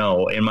I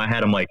know in my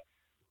head, I'm like,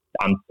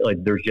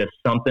 there's just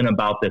something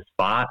about this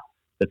spot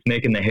that's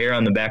making the hair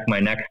on the back of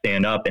my neck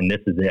stand up. And this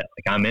is it.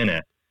 Like I'm in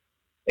it.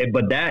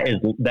 But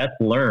that's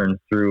learned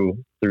through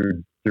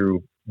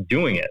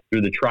doing it,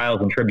 through the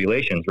trials and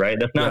tribulations, right?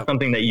 That's not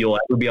something that you'll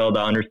ever be able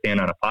to understand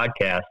on a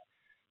podcast.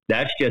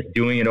 That's just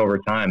doing it over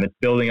time. It's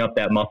building up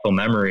that muscle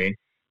memory.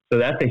 So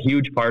that's a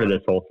huge part of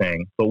this whole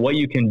thing. But what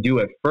you can do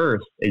at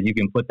first is you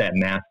can put that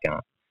mask on.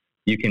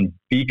 You can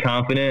be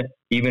confident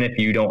even if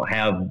you don't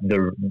have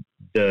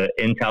the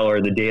intel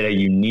or the data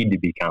you need to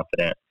be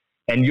confident.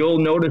 And you'll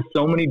notice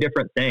so many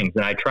different things.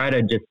 And I try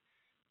to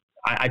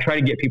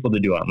get people to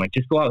do it. I'm like,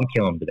 just go out and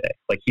kill him today.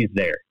 Like he's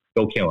there.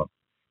 Go kill him.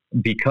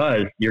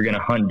 Because you're going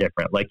to hunt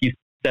different. Like you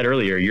said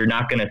earlier, you're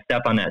not going to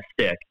step on that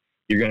stick.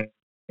 You're going to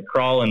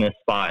crawl in this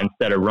spot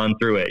instead of run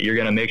through it. You're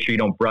going to make sure you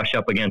don't brush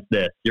up against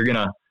this. You're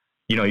going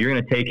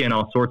to take in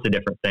all sorts of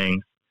different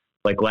things.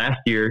 Like last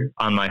year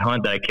on my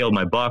hunt that I killed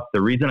my buck,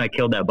 the reason I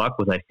killed that buck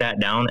was I sat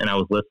down and I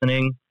was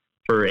listening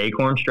for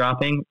acorns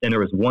dropping, and there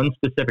was one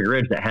specific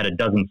ridge that had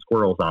 12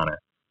 squirrels on it.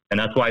 And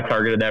that's why I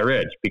targeted that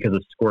ridge, because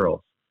of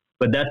squirrels.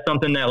 But that's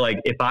something that, like,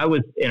 if I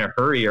was in a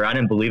hurry or I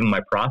didn't believe in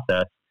my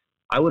process,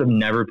 I would have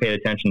never paid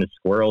attention to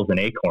squirrels and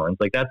acorns.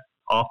 Like, that's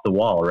off the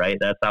wall, right?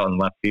 That's out in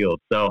left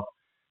field. So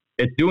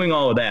it's doing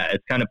all of that.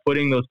 It's kind of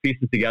putting those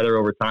pieces together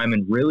over time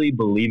and really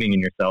believing in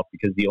yourself,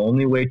 because the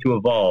only way to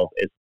evolve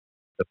is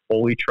to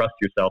fully trust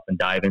yourself and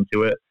dive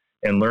into it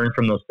and learn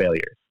from those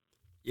failures.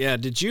 Yeah.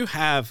 Did you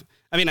have,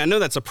 I know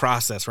that's a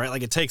process, right?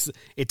 Like it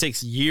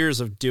takes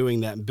years of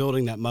doing that and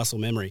building that muscle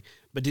memory,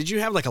 but did you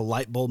have like a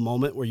light bulb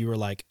moment where you were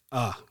like,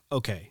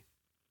 okay,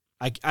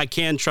 I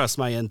can trust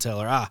my intel,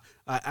 or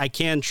I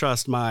can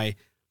trust my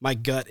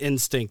gut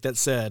instinct that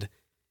said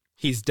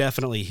he's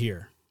definitely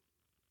here?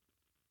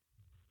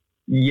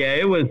 Yeah,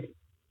 it was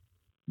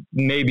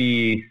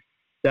maybe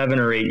 7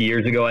 or 8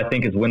 years ago, I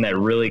think, is when that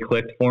really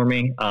clicked for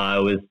me. I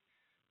was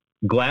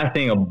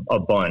glassing a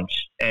bunch,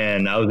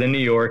 and I was in New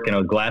York and I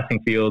was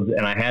glassing fields,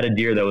 and I had a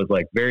deer that was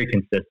like very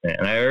consistent,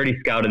 and I already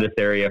scouted this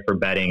area for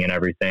bedding and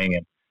everything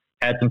and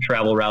had some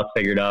travel routes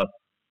figured up,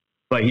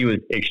 but he was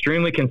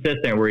extremely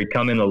consistent where he'd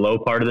come in the low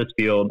part of this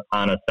field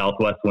on a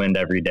southwest wind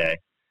every day.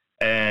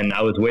 And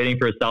I was waiting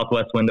for a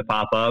southwest wind to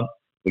pop up.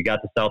 We got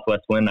the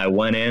southwest wind. I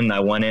went in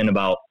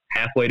about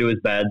halfway to his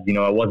beds.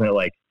 I wasn't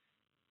like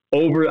I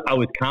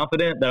was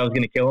confident that I was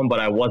going to kill him, but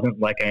I wasn't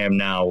like I am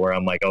now where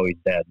I'm like, oh, he's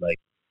dead.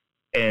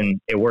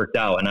 And it worked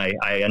out. And I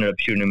ended up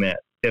shooting him at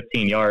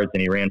 15 yards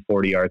and he ran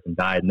 40 yards and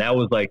died. And that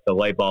was like the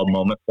light bulb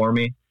moment for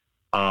me.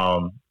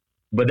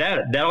 But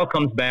that all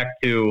comes back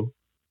to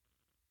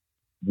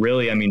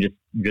really,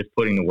 just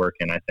putting the work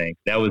in. I think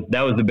that was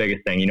the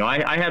biggest thing.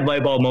 I had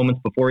light bulb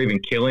moments before even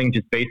killing,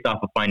 just based off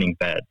of finding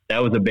beds.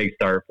 That was a big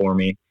start for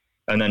me.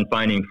 And then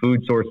finding food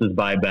sources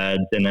by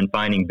beds, and then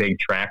finding big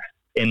tracks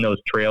in those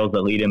trails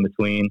that lead in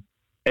between.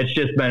 It's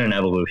just been an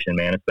evolution,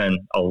 man. It's been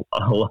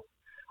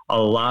a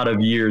lot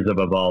of years of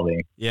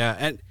evolving. Yeah.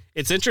 And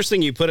it's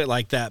interesting you put it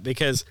like that,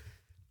 because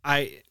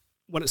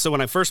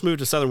when I first moved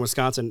to southern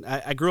Wisconsin,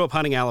 I grew up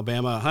hunting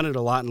Alabama, hunted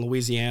a lot in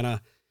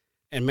Louisiana,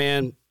 and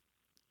man,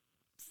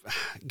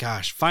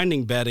 gosh,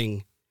 finding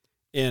bedding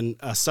in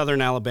a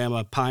southern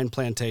Alabama pine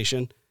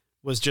plantation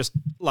was just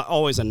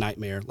always a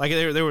nightmare. Like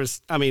there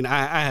was, I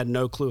had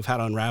no clue of how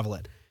to unravel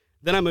it.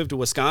 Then I moved to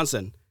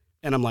Wisconsin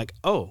and I'm like,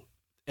 oh,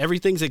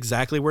 everything's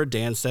exactly where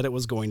Dan said it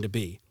was going to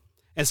be.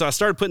 And so I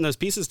started putting those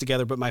pieces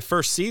together. But my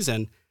first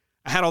season,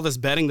 I had all this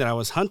bedding that I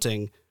was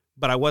hunting,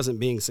 but I wasn't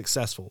being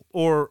successful.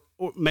 Or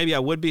maybe I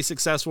would be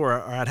successful, or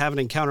I'd have an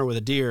encounter with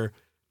a deer,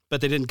 but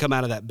they didn't come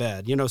out of that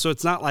bed. So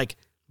it's not like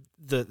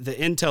the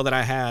intel that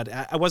I had,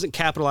 I wasn't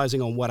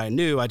capitalizing on what I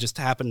knew. I just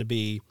happened to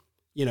be,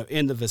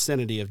 in the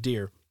vicinity of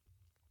deer.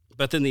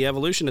 But then the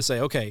evolution to say,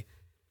 okay,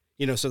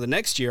 so the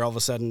next year, all of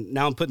a sudden,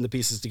 now I'm putting the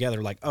pieces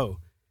together like, oh,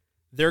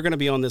 they're going to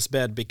be on this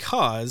bed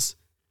because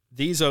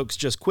these oaks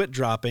just quit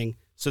dropping.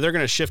 So they're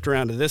going to shift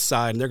around to this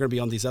side and they're going to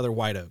be on these other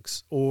white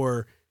oaks.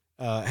 Or,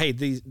 hey,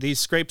 these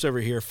scrapes over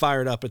here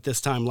fired up at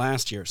this time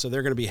last year. So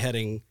they're going to be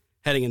heading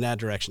in that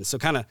direction. So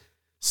kind of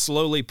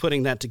slowly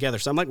putting that together.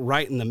 So I'm like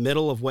right in the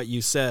middle of what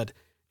you said.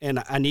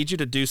 And I need you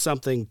to do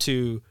something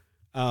to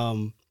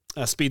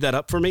speed that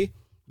up for me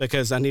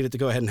because I need it to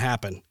go ahead and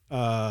happen.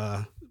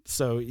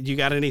 So you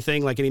got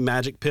anything, like any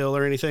magic pill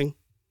or anything?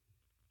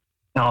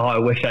 Oh, I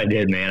wish I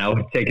did, man. I would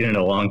have taken it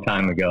a long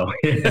time ago.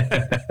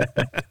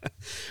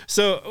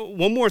 So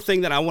one more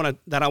thing that I want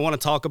to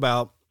talk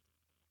about,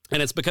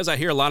 and it's because I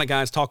hear a lot of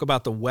guys talk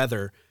about the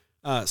weather,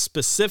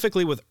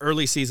 specifically with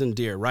early season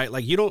deer, right?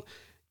 Like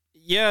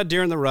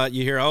deer in the rut,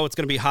 you hear, oh, it's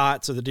going to be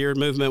hot, so the deer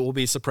movement will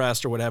be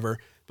suppressed or whatever.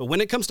 But when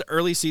it comes to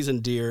early season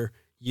deer,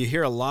 you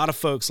hear a lot of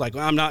folks like,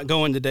 well, I'm not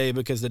going today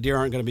because the deer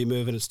aren't going to be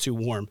moving. It's too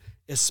warm,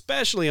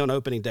 especially on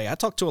opening day. I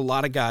talked to a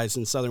lot of guys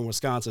in southern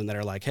Wisconsin that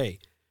are like, hey,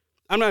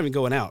 I'm not even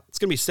going out. It's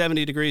going to be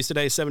 70 degrees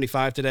today,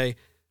 75 today.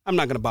 I'm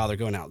not going to bother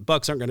going out.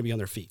 Bucks aren't going to be on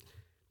their feet.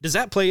 Does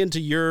that play into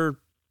your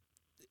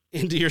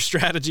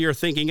strategy or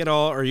thinking at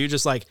all? Or are you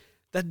just like,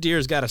 that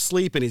deer's got to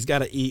sleep and he's got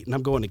to eat and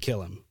I'm going to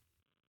kill him?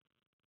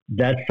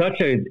 It's such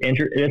an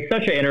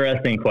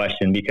interesting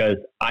question because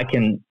I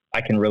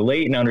can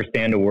relate and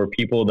understand to where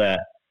people that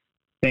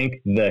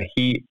think the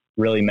heat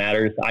really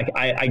matters.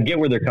 I get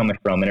where they're coming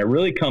from, and it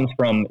really comes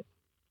from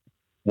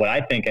what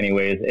I think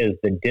anyways is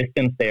the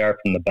distance they are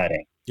from the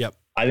bedding. Yep.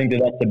 I think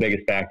that's the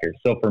biggest factor.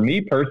 So for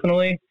me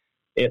personally,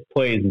 it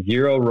plays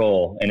zero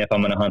role in if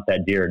I'm going to hunt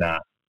that deer or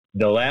not.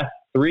 The last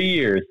 3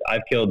 years,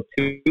 I've killed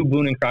 2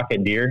 Boone and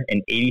Crockett deer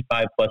in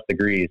 85 plus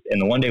degrees,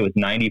 and the one day was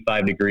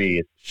 95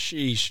 degrees.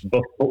 Sheesh.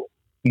 Before,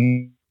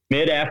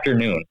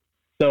 mid-afternoon.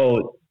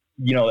 So,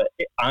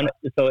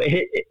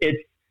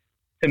 it's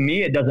to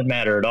me, it doesn't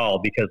matter at all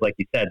because, like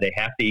you said, they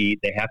have to eat,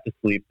 they have to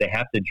sleep, they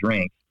have to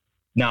drink.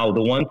 Now,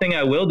 the one thing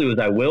I will do is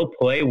I will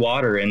play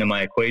water into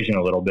my equation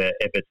a little bit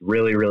if it's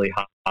really, really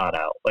hot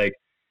out. Like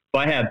if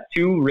I have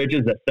 2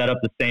 ridges that set up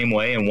the same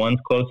way and one's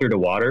closer to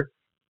water,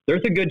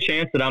 there's a good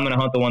chance that I'm going to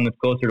hunt the one that's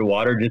closer to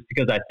water just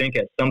because I think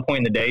at some point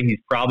in the day, he's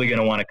probably going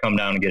to want to come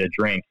down and get a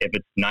drink if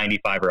it's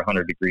 95 or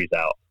 100 degrees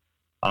out.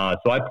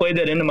 So I played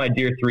that into my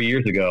deer 3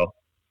 years ago.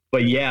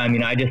 But yeah, I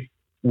mean,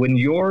 when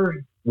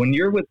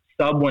you're with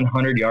sub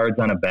 100 yards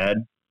on a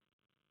bed,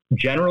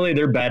 generally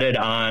they're bedded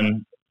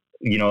on,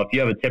 if you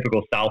have a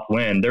typical south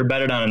wind, they're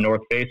bedded on a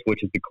north face,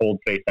 which is the cold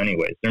face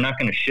anyways. They're not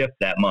going to shift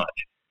that much.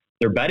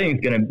 Their bedding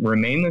is going to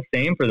remain the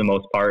same for the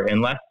most part,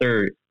 unless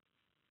they're,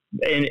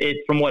 and it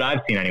from what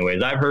I've seen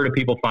anyways, I've heard of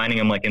people finding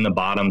them like in the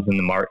bottoms, in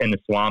the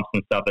swamps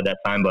and stuff at that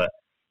time. But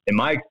in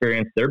my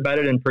experience, they're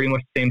bedded in pretty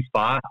much the same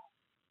spot.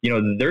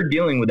 They're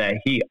dealing with that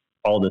heat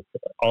all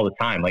the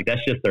time. Like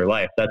that's just their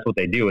life. That's what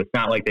they do. It's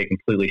not like they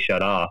completely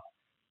shut off.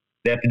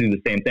 They have to do the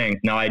same things.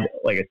 Now,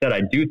 like I said,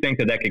 I do think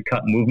that could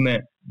cut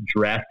movement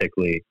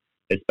drastically,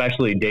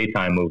 especially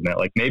daytime movement.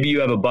 Like maybe you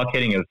have a buck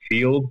hitting a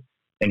field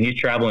and he's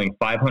traveling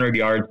 500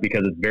 yards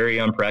because it's very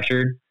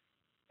unpressured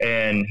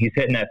and he's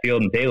hitting that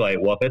field in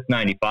daylight. Well, if it's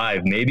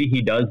 95, maybe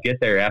he does get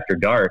there after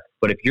dark.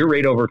 But if you're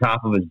right over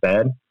top of his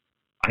bed,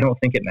 I don't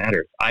think it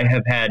matters. I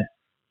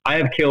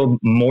have killed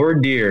more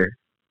deer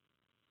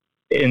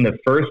in the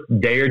first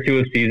day or two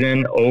of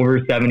season over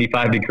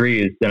 75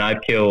 degrees than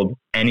I've killed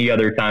any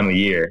other time of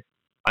year.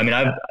 I mean,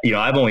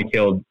 I've only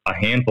killed a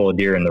handful of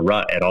deer in the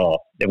rut at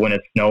all. When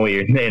it's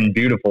snowy and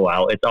beautiful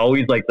out, it's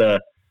always like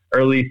the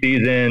early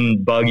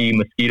season buggy,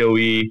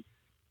 mosquito-y,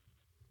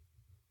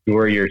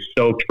 where you're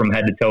soaked from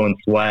head to toe in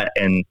sweat,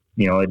 and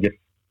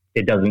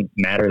it doesn't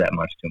matter that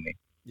much to me.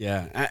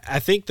 Yeah, I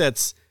think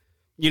that's,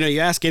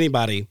 you ask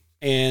anybody,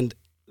 and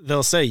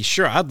they'll say,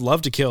 "Sure, I'd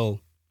love to kill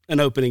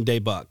an opening day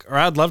buck, or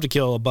I'd love to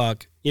kill a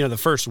buck, the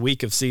first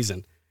week of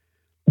season."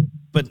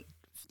 But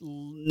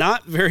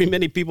not very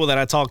many people that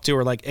I talk to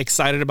are like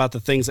excited about the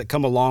things that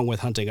come along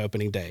with hunting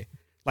opening day,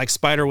 like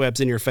spider webs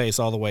in your face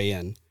all the way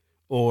in,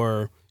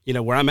 or,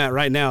 where I'm at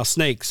right now,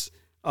 snakes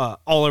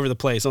all over the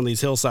place on these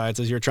hillsides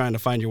as you're trying to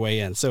find your way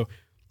in. So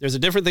there's a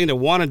different thing to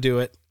want to do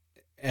it.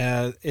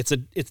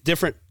 It's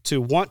different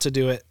to want to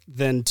do it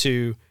than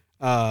to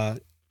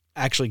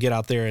actually get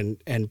out there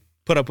and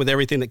put up with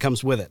everything that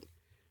comes with it.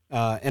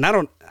 And I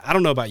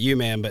don't know about you,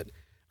 man, but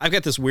I've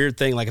got this weird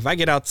thing. Like if I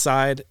get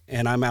outside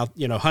and I'm out,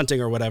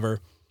 hunting or whatever,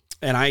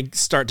 and I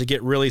start to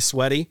get really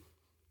sweaty,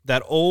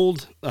 the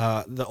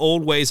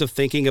old ways of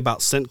thinking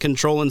about scent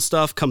control and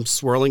stuff come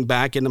swirling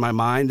back into my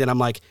mind. And I'm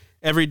like,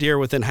 every deer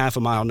within half a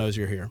mile knows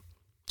you're here,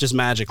 just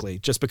magically,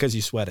 just because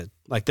you sweated.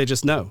 Like they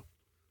just know.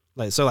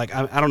 Like, so like,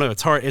 I don't know.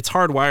 It's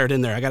hardwired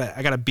in there.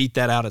 I gotta beat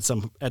that out at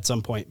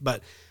some point.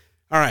 But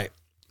all right,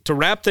 to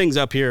wrap things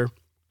up here,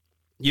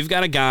 you've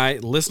got a guy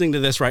listening to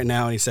this right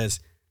now and he says,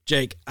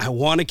 "Jake, I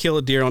want to kill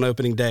a deer on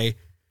opening day.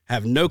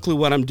 Have no clue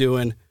what I'm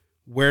doing.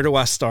 Where do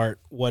I start?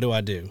 What do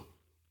I do?"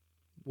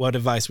 what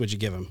advice would you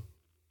give him?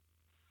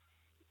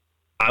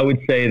 I would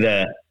say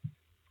that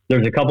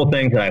there's a couple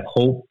things that I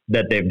hope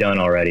that they've done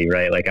already,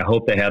 right? Like I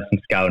hope they have some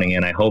scouting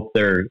in. I hope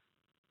they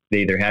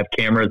either have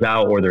cameras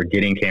out or they're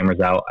getting cameras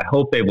out. I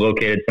hope they've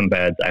located some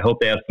beds. I hope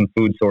they have some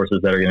food sources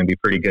that are going to be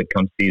pretty good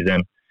come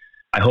season.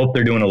 I hope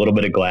they're doing a little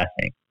bit of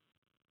glassing.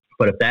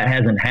 But if that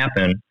hasn't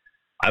happened,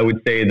 I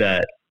would say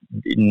that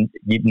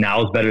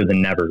now is better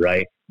than never,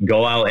 right?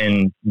 Go out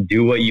and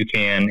do what you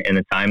can in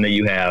the time that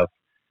you have.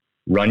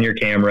 Run your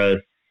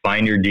cameras,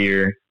 find your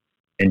deer,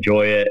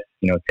 enjoy it.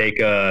 Take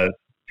a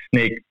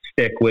snake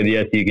stick with you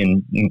so you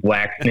can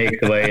whack snakes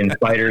away and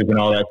spiders and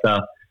all that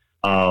stuff.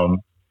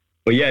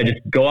 But yeah, just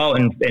go out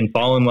and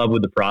fall in love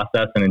with the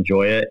process and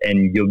enjoy it,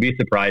 and you'll be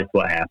surprised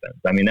what happens.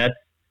 I mean,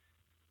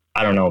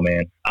 I don't know,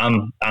 man.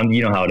 I'm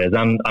you know how it is.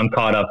 I'm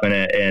caught up in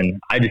it, and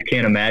I just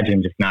can't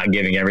imagine just not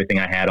giving everything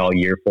I had all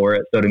year for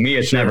it. So to me,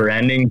 it's never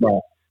ending. But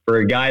for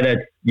a guy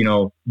that's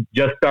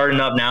just starting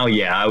up now,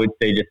 yeah, I would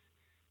say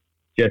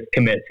just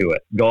commit to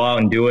it. Go out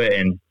and do it,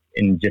 and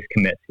just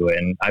commit to it,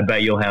 and I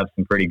bet you'll have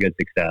some pretty good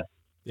success.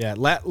 Yeah.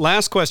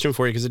 Last question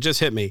for you, because it just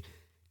hit me.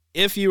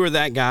 If you were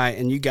that guy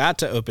and you got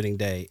to opening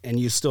day and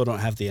you still don't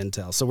have the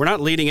intel, so we're not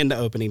leading into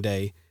opening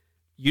day,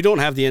 you don't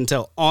have the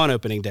intel on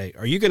opening day,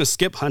 are you going to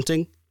skip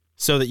hunting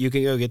so that you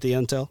can go get the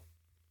intel?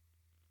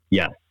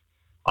 Yes,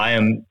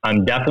 I'm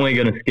definitely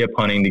going to skip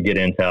hunting to get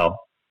intel.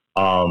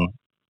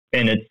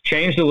 And it's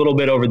changed a little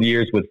bit over the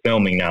years with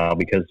filming now,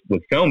 because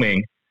with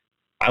filming,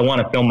 I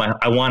want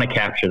to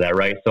capture that,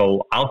 right?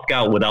 So I'll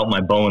scout without my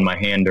bow in my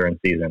hand during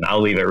season.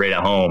 I'll leave it right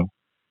at home,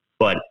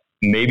 but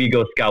maybe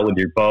go scout with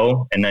your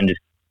bow and then just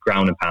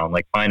ground and pound,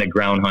 like find a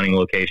ground hunting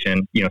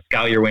location,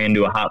 scout your way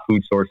into a hot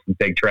food source with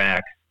big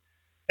tracks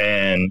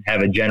and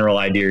have a general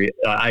idea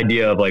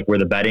of like where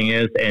the bedding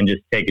is and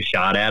just take a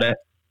shot at it.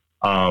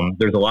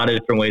 There's a lot of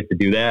different ways to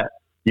do that.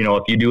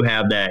 If you do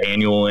have that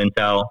annual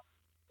intel,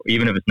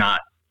 even if it's not,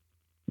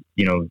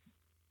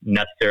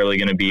 necessarily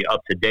going to be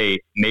up to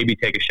date, maybe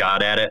take a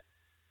shot at it.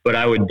 But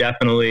I would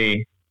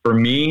definitely, for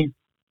me,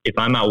 if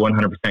I'm not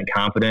 100%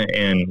 confident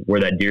in where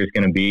that deer is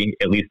going to be,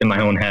 at least in my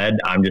own head,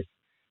 I'm going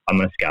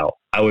to scout.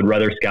 I would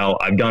rather scout.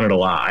 I've done it a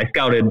lot. I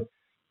scouted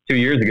 2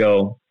 years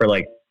ago for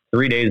like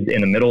 3 days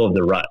in the middle of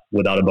the rut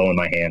without a bow in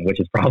my hand,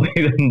 which is probably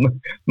the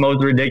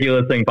most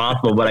ridiculous thing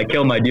possible, but I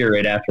killed my deer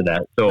right after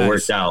that. So it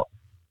worked out.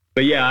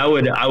 But yeah, I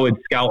would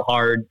scout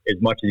hard as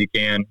much as you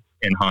can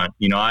and hunt.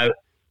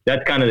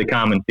 That's kind of the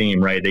common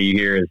theme, right? That you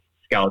hear is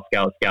scout,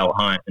 scout, scout,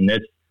 hunt. And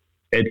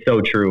it's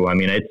so true. I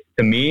mean,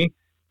 to me,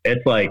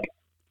 it's like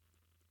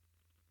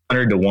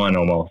 100 to 1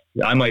 almost.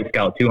 I might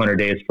scout 200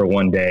 days for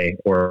one day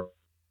or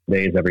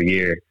days every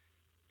year,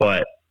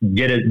 but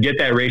get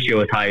that ratio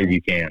as high as you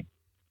can.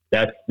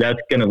 That's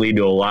going to lead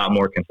to a lot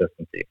more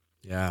consistency.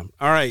 Yeah.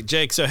 All right,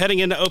 Jake. So heading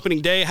into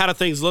opening day, how do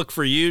things look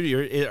for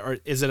you?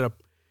 Is it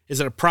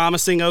a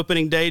promising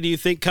opening day, do you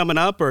think, coming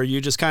up, or are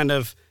you just kind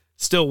of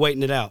still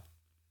waiting it out?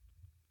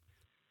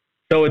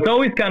 So it's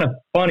always kind of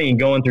funny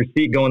going through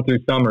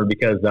summer,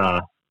 because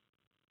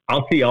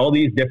I'll see all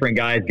these different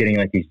guys getting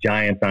like these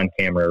giants on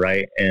camera,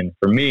 right? And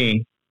for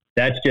me,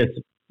 that's just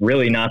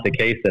really not the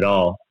case at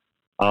all.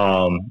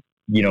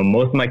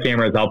 Most of my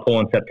cameras I'll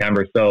pull in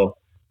September. So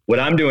what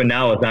I'm doing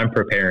now is I'm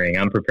preparing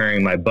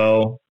my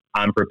bow.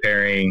 I'm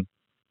preparing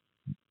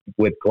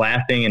with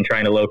glassing and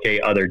trying to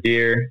locate other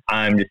deer.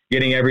 I'm just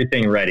getting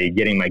everything ready,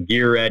 getting my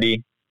gear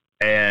ready,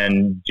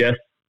 and just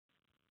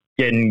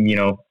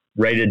getting,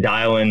 ready to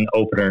dial in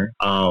opener.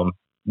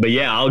 But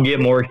yeah, I'll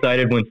get more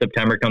excited when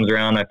September comes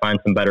around. I find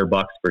some better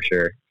bucks for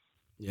sure.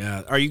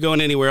 Yeah. Are you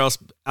going anywhere else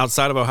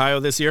outside of Ohio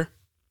this year?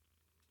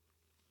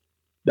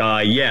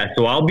 Yeah.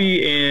 So I'll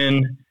be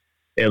in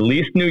at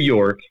least New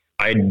York.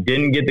 I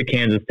didn't get the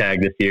Kansas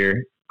tag this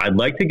year. I'd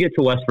like to get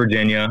to West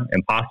Virginia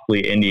and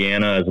possibly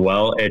Indiana as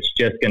well. It's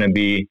just going to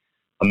be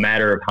a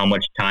matter of how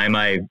much time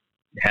I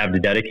have to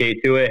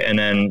dedicate to it, and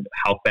then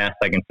how fast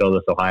I can fill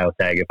this Ohio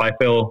tag. If I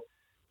fill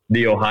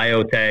the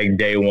Ohio tag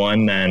day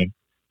one, then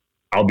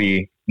I'll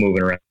be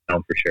moving around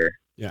for sure.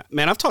 Yeah,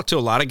 man, I've talked to a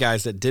lot of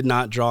guys that did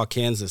not draw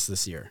Kansas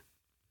this year.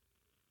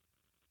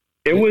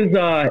 It was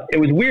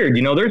weird.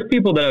 There's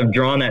people that have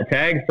drawn that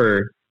tag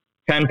for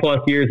 10 plus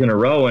years in a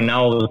row, and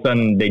now all of a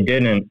sudden they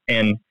didn't.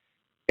 And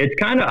it's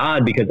kind of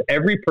odd, because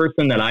every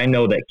person that I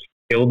know that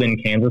killed in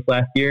Kansas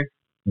last year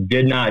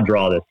did not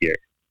draw this year.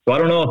 So I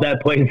don't know if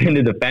that plays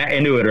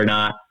into it or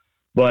not,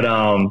 but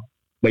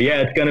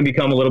yeah, it's going to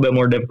become a little bit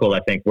more difficult.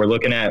 I think we're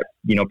looking at,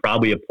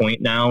 probably a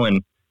point now,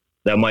 and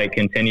that might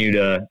continue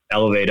to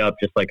elevate up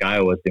just like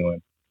Iowa's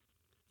doing.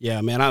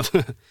 Yeah, man,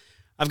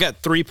 I've got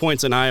 3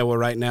 points in Iowa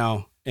right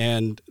now.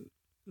 And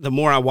the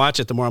more I watch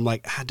it, the more I'm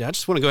like, I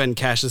just want to go ahead and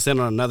cash this in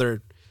on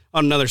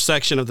another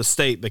section of the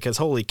state, because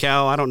holy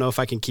cow, I don't know if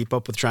I can keep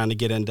up with trying to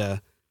get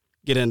into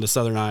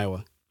Southern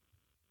Iowa.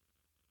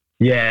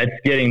 Yeah, it's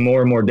getting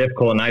more and more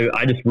difficult, and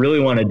I just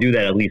really want to do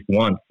that at least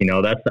once.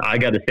 I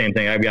got the same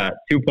thing. I've got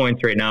 2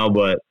 points right now,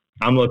 but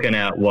I'm looking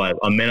at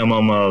a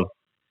minimum of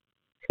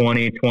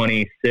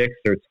 2026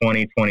 or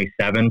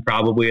 2027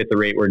 probably at the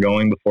rate we're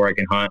going before I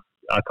can hunt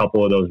a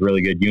couple of those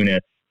really good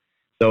units.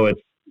 So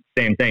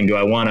same thing. Do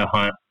I want to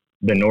hunt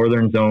the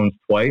northern zones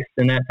twice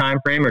in that time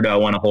frame, or do I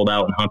want to hold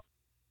out and hunt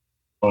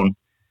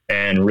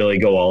and really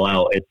go all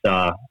out? It's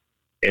a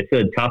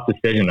tough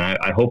decision.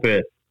 I hope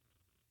it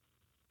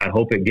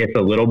gets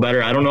a little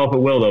better. I don't know if it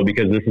will, though,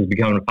 because this is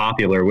becoming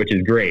popular, which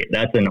is great.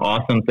 That's an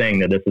awesome thing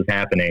that this is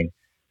happening.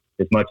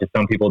 As much as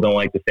some people don't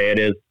like to say it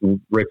is,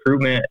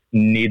 recruitment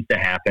needs to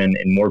happen,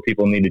 and more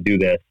people need to do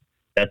this.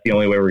 That's the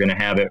only way we're going to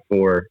have it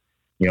for,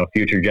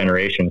 future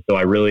generations. So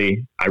I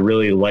really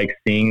like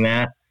seeing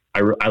that.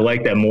 I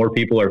like that more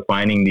people are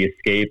finding the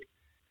escape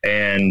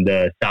and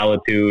the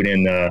solitude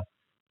and the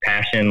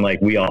passion like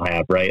we all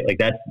have, right? Like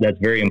that's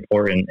very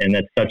important, and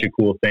that's such a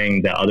cool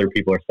thing that other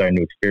people are starting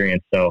to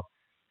experience. So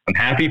I'm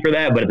happy for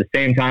that, but at the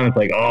same time, it's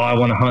like, I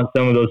want to hunt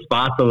some of those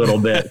spots a little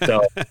bit.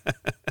 So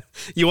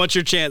you want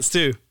your chance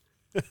too.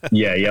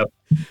 Yeah. Yep.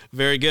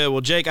 Very good.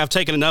 Well, Jake, I've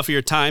taken enough of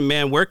your time,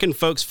 man. Where can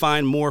folks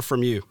find more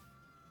from you?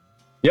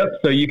 Yep.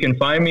 So you can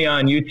find me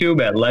on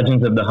YouTube at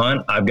Legends of the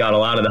Hunt. I've got a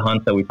lot of the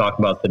hunts that we talked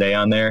about today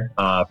on there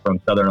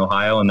from Southern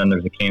Ohio, and then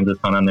there's a Kansas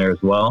hunt on there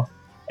as well.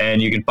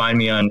 And you can find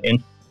me on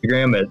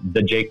Instagram at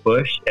the Jake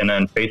Bush, and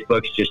on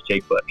Facebook's just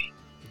Jake Bush.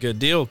 Good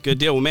deal. Good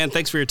deal. Well, man,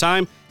 thanks for your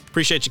time.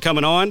 Appreciate you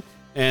coming on.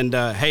 And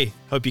hey,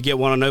 hope you get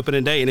one on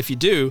opening day. And if you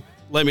do,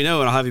 let me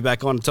know, and I'll have you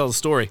back on to tell the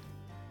story.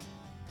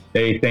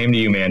 Hey, same to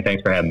you, man.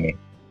 Thanks for having me.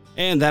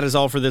 And that is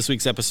all for this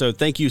week's episode.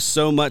 Thank you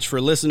so much for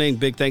listening.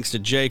 Big thanks to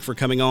Jake for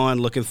coming on.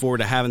 Looking forward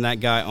to having that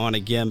guy on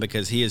again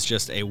because he is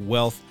just a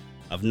wealth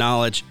of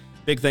knowledge.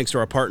 Big thanks to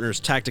our partners,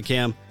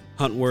 Tactacam,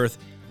 Huntworth,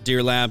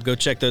 Deer Lab. Go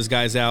check those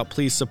guys out.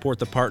 Please support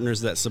the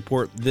partners that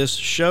support this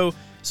show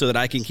so that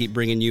I can keep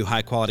bringing you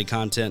high quality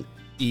content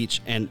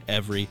each and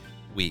every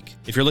week.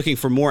 If you're looking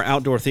for more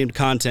outdoor themed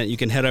content, you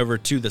can head over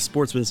to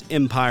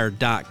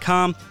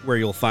thesportsmansempire.com where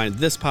you'll find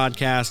this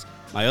podcast,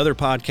 my other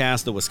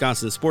podcast, The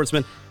Wisconsin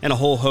Sportsman, and a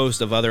whole host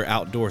of other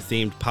outdoor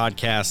themed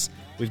podcasts.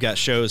 We've got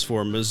shows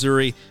for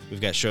Missouri, we've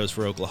got shows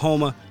for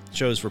Oklahoma,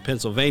 shows for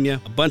Pennsylvania,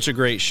 a bunch of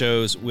great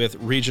shows with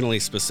regionally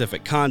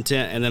specific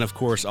content, and then of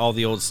course all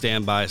the old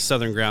standby,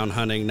 Southern Ground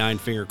Hunting, Nine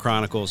Finger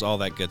Chronicles, all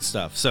that good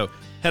stuff. So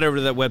head over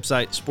to that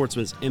website,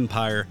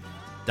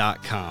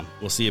 sportsmansempire.com.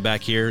 We'll see you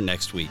back here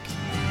next week.